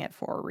 They're Yeah. doing it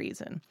for a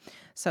reason.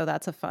 So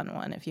that's a fun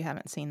one if you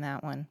haven't seen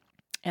that one.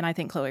 And I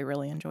think Chloe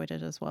really enjoyed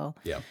it as well.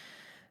 Yeah.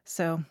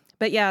 So,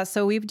 but yeah,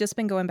 so we've just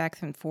been going back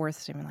and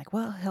forth and like,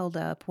 what held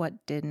up,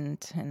 what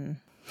didn't, and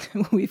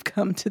we've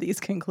come to these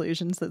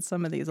conclusions that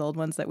some of these old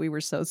ones that we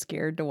were so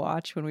scared to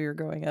watch when we were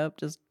growing up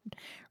just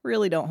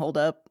really don't hold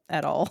up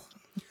at all.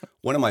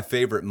 One of my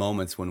favorite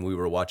moments when we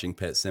were watching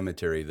Pet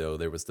Sematary, though,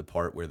 there was the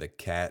part where the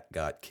cat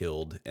got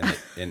killed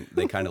and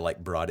they kind of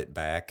like brought it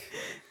back.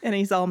 And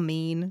he's all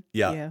mean.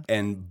 Yeah.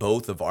 And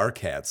both of our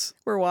cats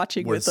We're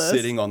watching were with us.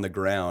 sitting on the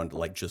ground,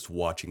 like just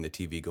watching the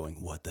TV going,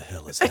 what the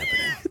hell is happening?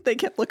 They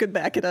kept looking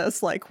back at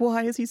us like,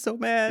 why is he so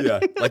mad? Yeah.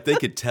 Like they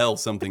could tell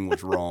something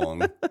was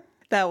wrong.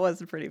 That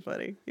was pretty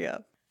funny. Yeah.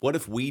 What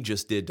if we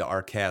just did to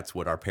our cats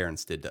what our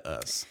parents did to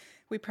us?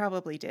 We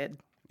probably did.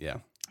 Yeah.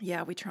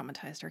 Yeah, we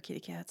traumatized our kitty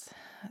cats.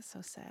 That's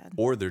so sad.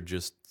 Or they're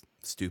just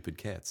stupid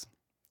cats.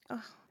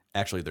 Oh.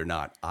 Actually, they're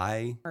not.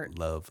 I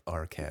love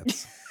our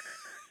cats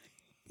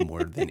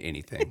more than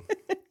anything.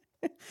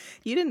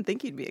 You didn't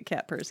think you'd be a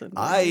cat person.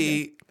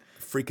 I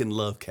freaking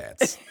love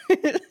cats.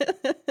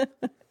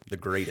 The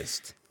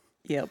greatest.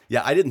 Yep.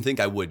 Yeah, I didn't think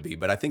I would be,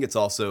 but I think it's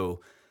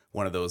also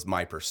one of those,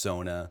 my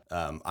persona.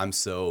 I'm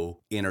so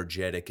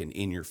energetic and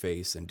in your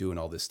face and doing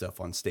all this stuff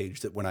on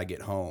stage that when I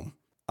get home,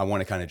 I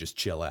want to kind of just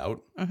chill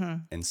out.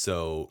 And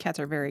so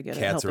Cats are very good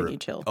at helping you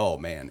chill. Oh,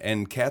 man.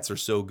 And cats are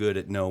so good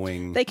at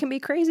knowing. They can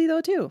be crazy,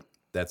 though, too.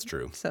 That's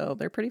true. So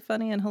they're pretty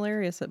funny and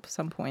hilarious at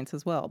some points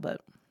as well.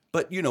 But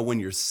you know, when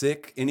you're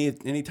sick,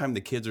 anytime the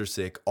kids are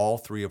sick, all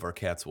three of our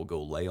cats will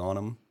go lay on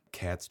them.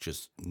 Cats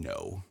just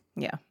know.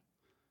 yeah,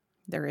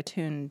 they're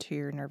attuned to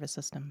your nervous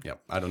system.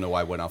 Yep. I don't know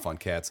why I went off on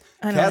cats.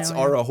 I don't Cats know,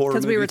 are yeah. a horror movie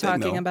Because we were thing,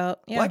 talking though.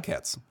 about Black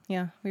cats.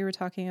 Yeah, we were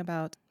talking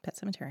about Pet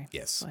Sematary.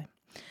 Yes. That's why.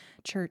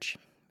 Church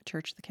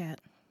the cat,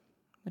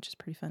 which is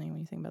pretty funny when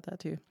you think about that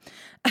too.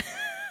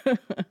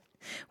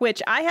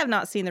 Which I have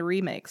not seen the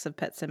remakes of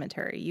Pet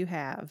Sematary. You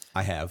have.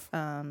 I have.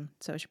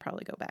 So I should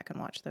probably go back and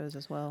watch those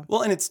as well.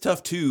 Well, and it's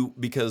tough too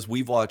because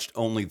we've watched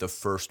only the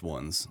first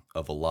ones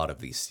of a lot of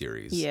these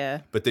series.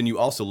 Yeah. But then you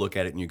also look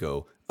at it and you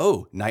go,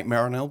 oh,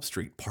 Nightmare on Elm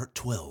Street, Part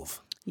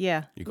 12.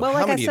 Yeah. You go, well, how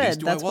like I many of these said,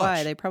 do I that's why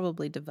watch? they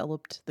probably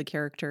developed the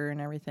character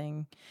and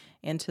everything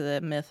into the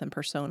myth and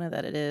persona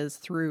that it is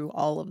through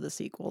all of the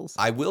sequels.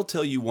 I will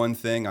tell you one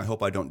thing. I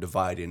hope I don't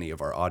divide any of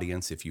our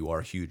audience if you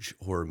are huge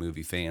horror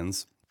movie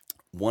fans.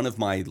 One of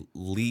my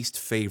least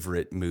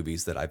favorite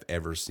movies that I've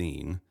ever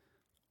seen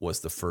was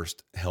the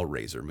first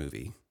Hellraiser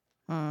movie.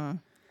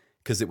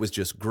 Because it was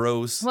just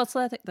gross. Well, so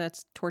I think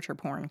that's torture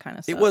porn kind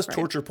of stuff. It was right?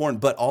 torture porn,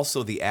 but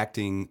also the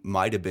acting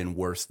might have been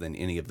worse than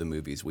any of the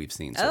movies we've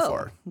seen so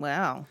far.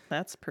 Wow.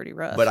 That's pretty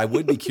rough. But I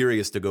would be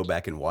curious to go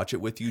back and watch it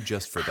with you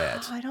just for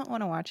that. I don't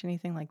want to watch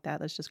anything like that.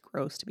 That's just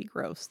gross to be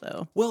gross,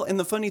 though. Well, and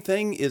the funny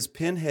thing is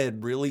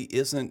Pinhead really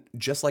isn't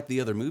just like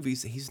the other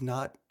movies. He's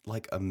not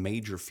like a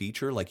major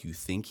feature like you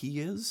think he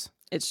is.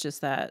 It's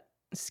just that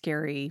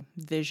scary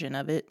vision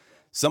of it.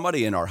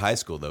 Somebody in our high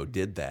school, though,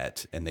 did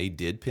that, and they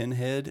did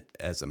Pinhead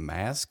as a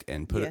mask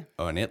and put it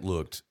on. It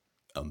looked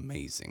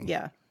amazing.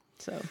 Yeah.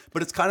 So,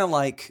 but it's kind of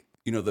like,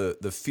 you know,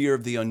 the fear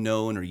of the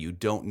unknown, or you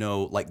don't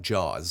know, like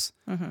Jaws.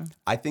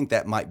 I think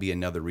that might be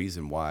another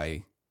reason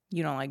why.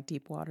 You don't like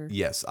deep water?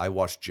 Yes, I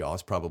watched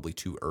Jaws probably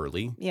too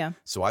early. Yeah.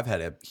 So I've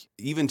had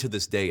even to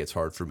this day, it's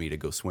hard for me to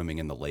go swimming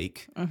in the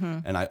lake.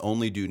 And I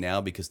only do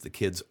now because the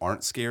kids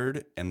aren't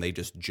scared and they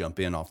just jump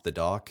in off the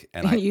dock.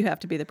 And You have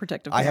to be the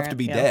protective parent. I have to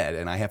be dad,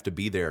 and I have to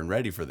be there and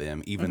ready for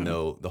them, even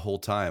though the whole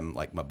time,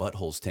 like, my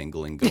butthole's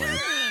tingling, going,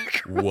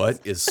 what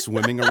is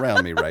swimming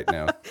around me right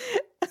now?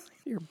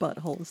 Your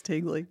butthole is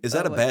tingling. Is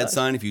that a bad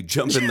sign if you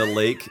jump in the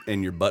lake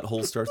and your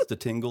butthole starts to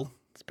tingle?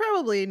 It's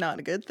probably not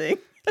a good thing.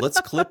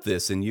 Let's clip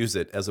this and use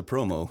it as a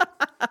promo.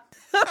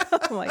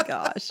 Oh my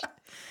gosh.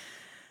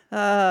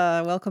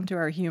 Welcome to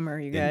our humor,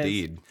 you guys.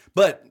 Indeed.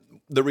 But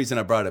the reason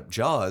I brought up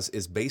Jaws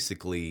is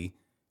basically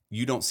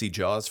you don't see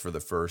Jaws for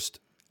the first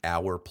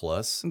hour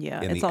plus.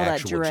 Yeah, in it's the all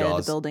that actual dread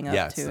Jaws. building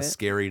up to to it. it. The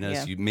scariness.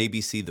 Yeah. You maybe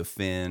see the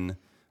fin,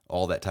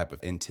 all that type of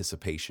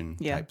anticipation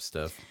type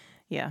stuff.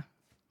 Yeah.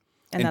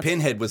 And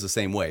Pinhead was the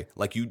same way.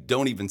 Like, you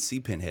don't even see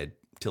Pinhead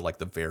till like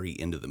the very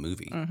end of the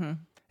movie.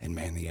 And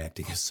man, the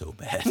acting is so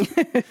bad.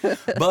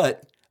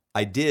 But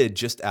I did,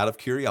 just out of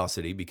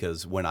curiosity,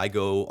 because when I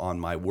go on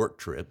my work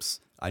trips,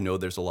 I know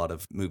there's a lot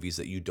of movies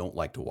that you don't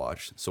like to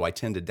watch. So I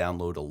tend to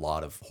download a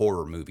lot of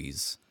horror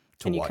movies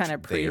to watch. And you kind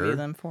of preview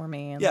them for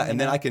me. Yeah, and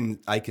then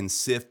I can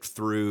sift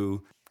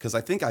through, because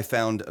I think I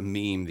found a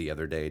meme the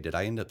other day. Did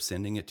I end up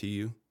sending it to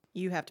you?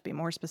 You have to be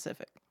more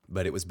specific.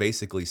 But it was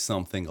basically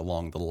something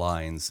along the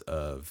lines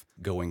of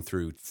going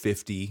through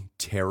 50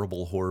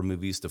 terrible horror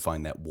movies to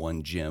find that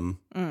one gem.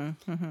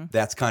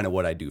 That's kind of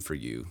what I do for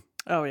you.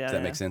 Oh, yeah. Does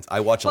that make sense?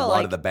 I watch a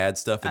lot of the bad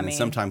stuff, and I then mean,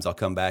 sometimes I'll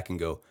come back and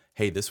go,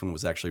 hey, this one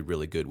was actually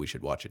really good. We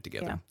should watch it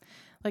together. Yeah.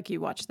 Like you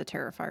watch the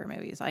Terrifier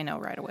movies. I know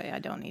right away. I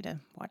don't need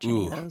to watch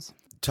any of those.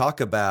 Talk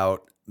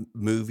about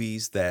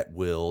movies that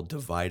will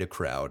divide a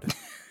crowd.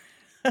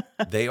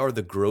 They are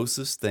the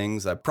grossest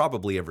things I've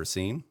probably ever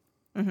seen,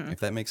 if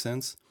that makes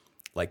sense.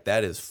 Like,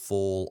 that is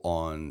full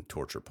on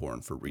torture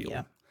porn for real.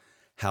 Yeah.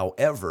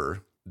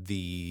 However,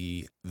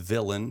 the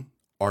villain,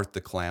 Art the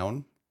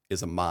Clown,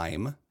 is a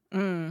mime,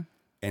 and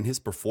his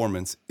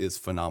performance is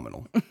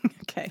phenomenal.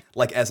 Okay.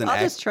 Like, as an I'll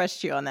just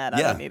trust you on that. I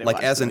yeah, don't need to like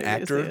watch as the an movie to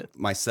see actor it.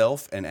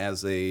 myself, and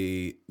as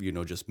a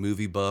just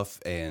movie buff,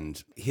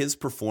 and his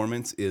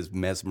performance is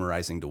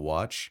mesmerizing to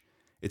watch.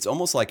 It's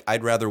almost like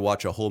I'd rather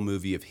watch a whole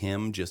movie of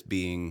him just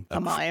being A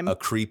mime. a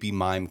creepy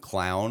mime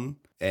clown,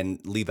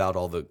 and leave out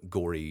all the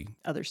gory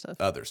Other stuff.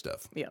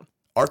 Yeah.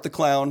 Art the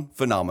Clown,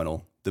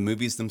 phenomenal. The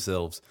movies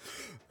themselves.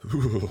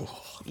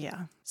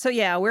 Yeah. So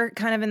yeah, we're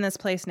kind of in this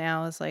place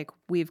now. It's like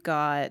we've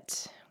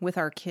got with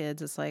our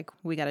kids, it's like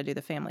we got to do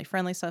the family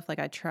friendly stuff. Like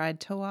I tried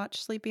to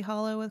watch Sleepy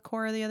Hollow with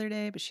Cora the other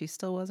day, but she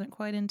still wasn't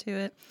quite into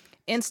it.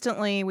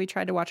 Instantly, we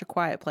tried to watch A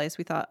Quiet Place.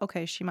 We thought,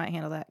 okay, she might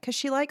handle that because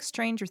she likes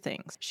Stranger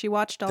Things. She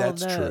watched all of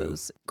That's true.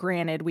 those.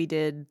 Granted, we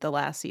did the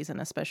last season,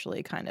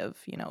 especially kind of,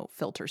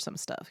 filter some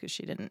stuff because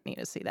she didn't need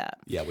to see that.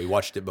 Yeah, we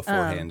watched it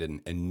beforehand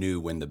and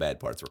knew when the bad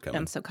parts were coming.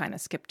 And so kind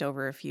of skipped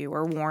over a few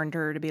or warned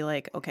her to be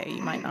like, okay,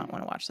 you might not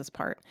want to watch this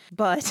part.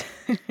 But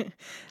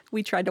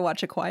we tried to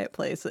watch A Quiet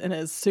Place. And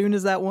as soon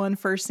as that one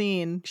first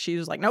scene, she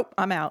was like, nope,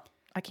 I'm out.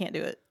 I can't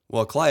do it.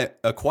 Well,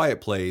 A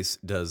Quiet Place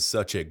does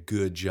such a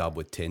good job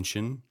with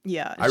tension.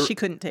 Yeah, she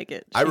couldn't take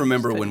it. I She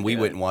remember just when couldn't we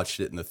do went it. and watched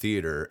it in the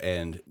theater,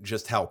 and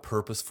just how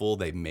purposeful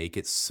they make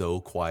it so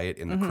quiet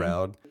in the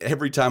crowd.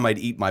 Every time I'd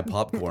eat my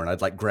popcorn,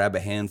 I'd like grab a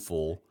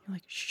handful, You're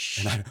like,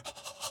 shh, and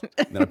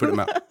then I put it in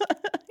my mouth.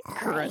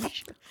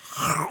 crunch.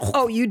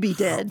 Oh, you'd be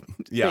dead,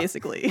 Yeah.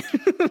 basically.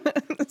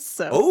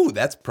 So Oh,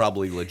 that's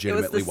probably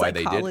legitimately why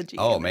they did. psychology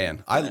Oh in it.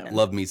 man, I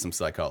love me some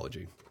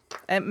psychology.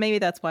 And maybe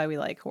that's why we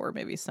like horror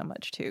movies so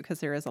much too, because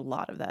there is a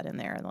lot of that in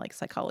there, and like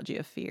psychology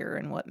of fear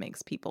and what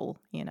makes people,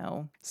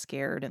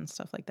 scared and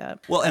stuff like that.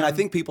 Well, and I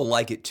think people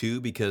like it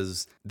too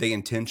because they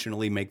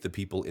intentionally make the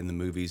people in the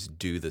movies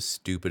do the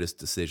stupidest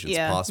decisions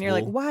possible. And you're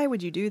like, why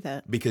would you do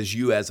that? Because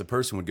you as a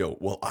person would go,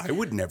 well, I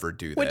would never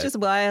do that. Which is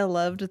why I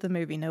loved the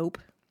movie Nope.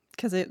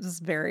 Because it was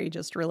very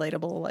just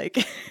relatable, like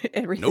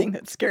everything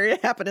that's scary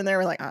happened in there.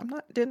 We're like,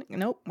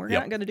 we're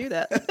not going to do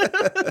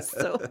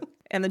that.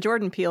 And the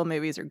Jordan Peele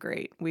movies are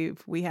great.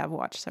 We have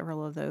watched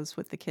several of those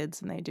with the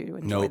kids, and they do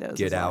enjoy those.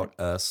 Get Out,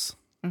 Us.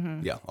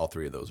 Mm-hmm. Yeah, all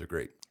three of those are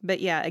great. But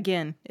yeah,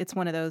 again, it's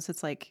one of those.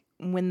 It's like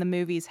when the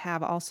movies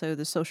have also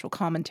the social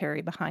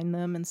commentary behind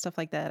them and stuff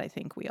like that. I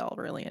think we all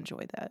really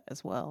enjoy that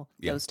as well.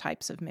 Yeah. Those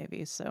types of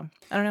movies. So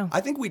I don't know.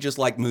 I think we just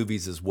like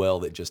movies as well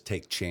that just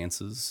take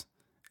chances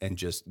and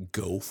just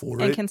go for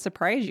it. And can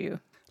surprise you.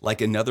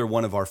 Like another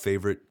one of our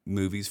favorite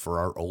movies for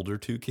our older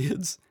two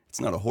kids. It's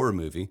not a horror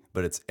movie,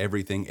 but it's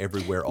Everything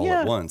Everywhere All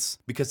at Once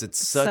because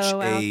it's such so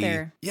out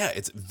there.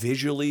 It's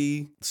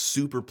visually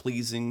super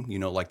pleasing.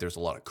 Like there's a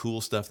lot of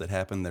cool stuff that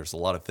happen. There's a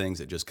lot of things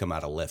that just come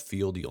out of left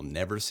field you'll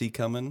never see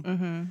coming.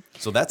 Mm-hmm.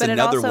 So that's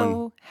another one. But it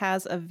also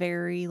has a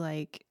very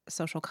like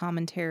social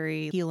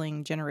commentary,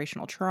 healing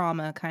generational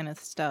trauma kind of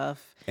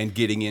stuff. And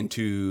getting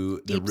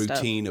into the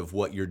routine of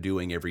what you're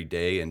doing every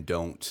day and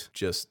don't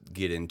just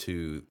get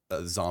into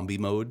a zombie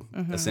mode,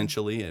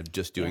 essentially, of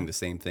just doing the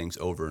same things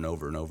over and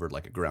over and over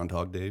like a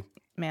Groundhog Day.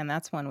 Man,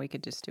 that's one we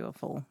could just do a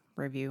full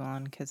review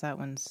on because that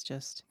one's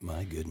just...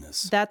 My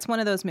goodness. That's one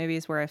of those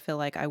movies where I feel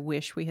like I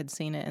wish we had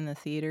seen it in the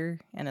theater.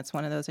 And it's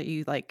one of those that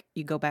you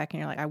go back and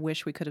you're like, I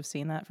wish we could have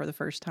seen that for the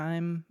first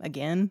time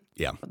again.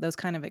 Yeah. Those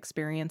kind of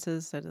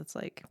experiences that it's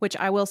like... Which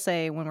I will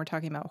say, when we're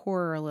talking about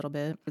horror a little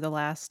bit, the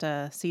last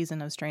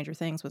season of Stranger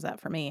Things was that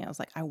for me. I was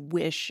like, I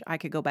wish I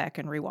could go back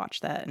and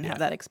rewatch that and have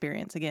that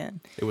experience again.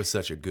 It was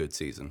such a good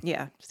season.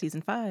 Yeah.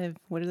 Season 5.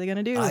 What are they going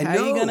to do? How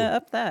are you going to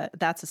up that?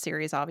 That's a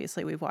series,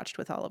 obviously, we've watched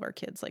with all of our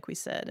kids, like we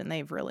said, and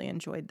they've really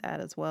enjoyed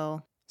that as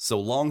well. So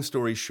long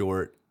story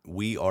short,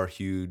 we are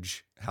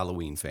huge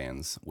Halloween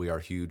fans. We are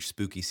huge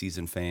spooky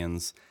season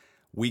fans.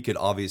 We could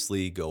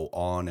obviously go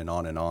on and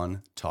on and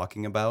on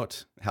talking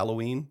about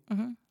Halloween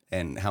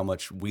and how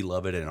much we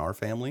love it in our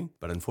family.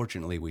 But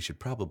unfortunately, we should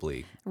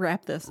probably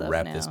wrap this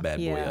bad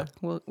boy up.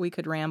 Well, we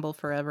could ramble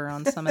forever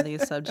on some of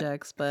these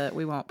subjects, but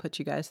we won't put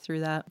you guys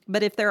through that.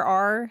 But if there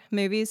are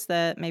movies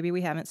that maybe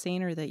we haven't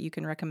seen or that you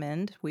can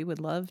recommend, we would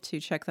love to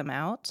check them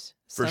out.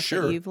 For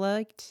sure. That you've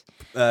liked.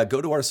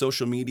 Go to our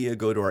social media,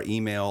 go to our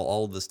email,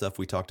 all of the stuff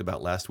we talked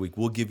about last week.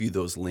 We'll give you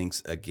those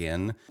links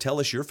again. Tell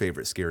us your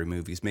favorite scary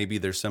movies. Maybe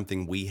there's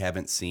something we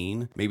haven't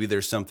seen. Maybe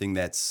there's something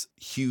that's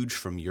huge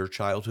from your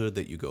childhood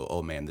that you go,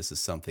 oh man, this is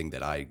something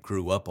that I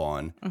grew up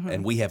on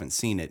and we haven't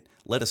seen it.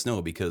 Let us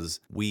know because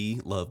we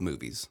love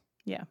movies.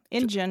 Yeah,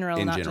 in general,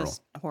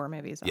 just horror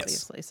movies,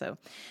 obviously. Yes. So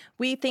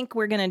we think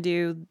we're going to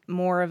do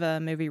more of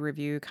a movie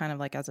review, kind of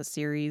like as a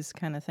series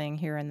kind of thing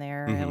here and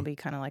there. It'll be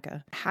kind of like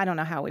I don't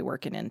know how we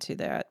work it into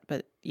that,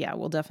 but yeah,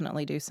 we'll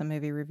definitely do some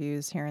movie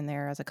reviews here and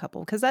there as a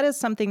couple because that is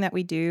something that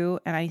we do.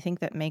 And I think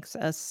that makes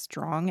us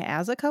strong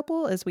as a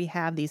couple is we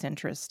have these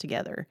interests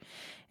together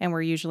and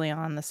we're usually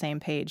on the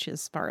same page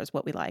as far as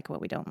what we like,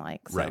 what we don't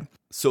like. So. Right.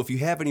 So if you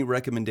have any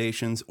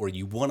recommendations or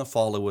you want to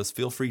follow us,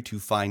 feel free to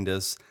find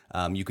us.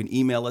 You can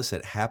email us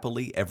at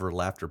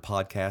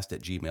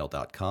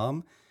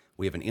happilyeverlaughterpodcast@gmail.com.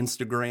 We have an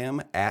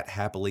Instagram at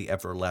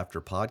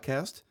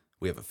happilyeverlaughterpodcast.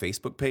 We have a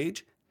Facebook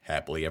page,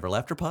 Happily Ever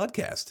Laughter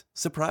Podcast.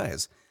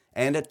 Surprise.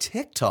 And a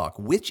TikTok,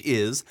 which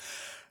is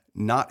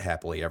not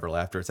Happily Ever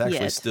Laughter. It's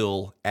actually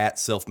still at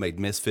Self-Made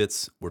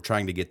Misfits. We're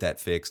trying to get that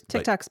fixed.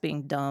 TikTok's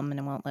being dumb and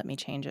it won't let me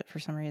change it for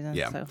some reason.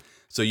 Yeah.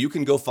 So you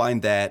can go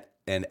find that.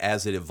 And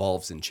as it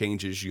evolves and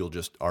changes, you'll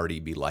just already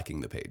be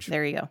liking the page.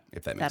 There you go.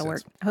 If that makes That'll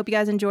sense. work. I hope you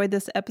guys enjoyed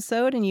this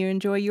episode and you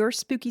enjoy your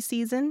spooky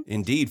season.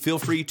 Indeed. Feel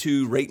free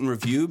to rate and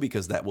review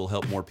because that will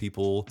help more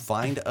people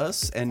find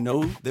us and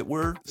know that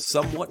we're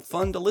somewhat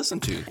fun to listen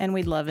to. And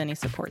we'd love any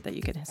support that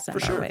you could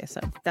send our way. So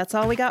that's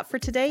all we got for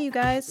today, you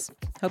guys.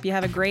 Hope you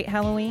have a great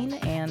Halloween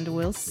and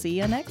we'll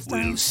see you next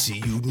time. We'll see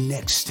you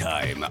next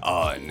time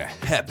on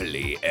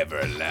Happily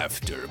Ever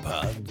Laughter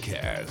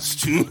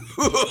Podcast.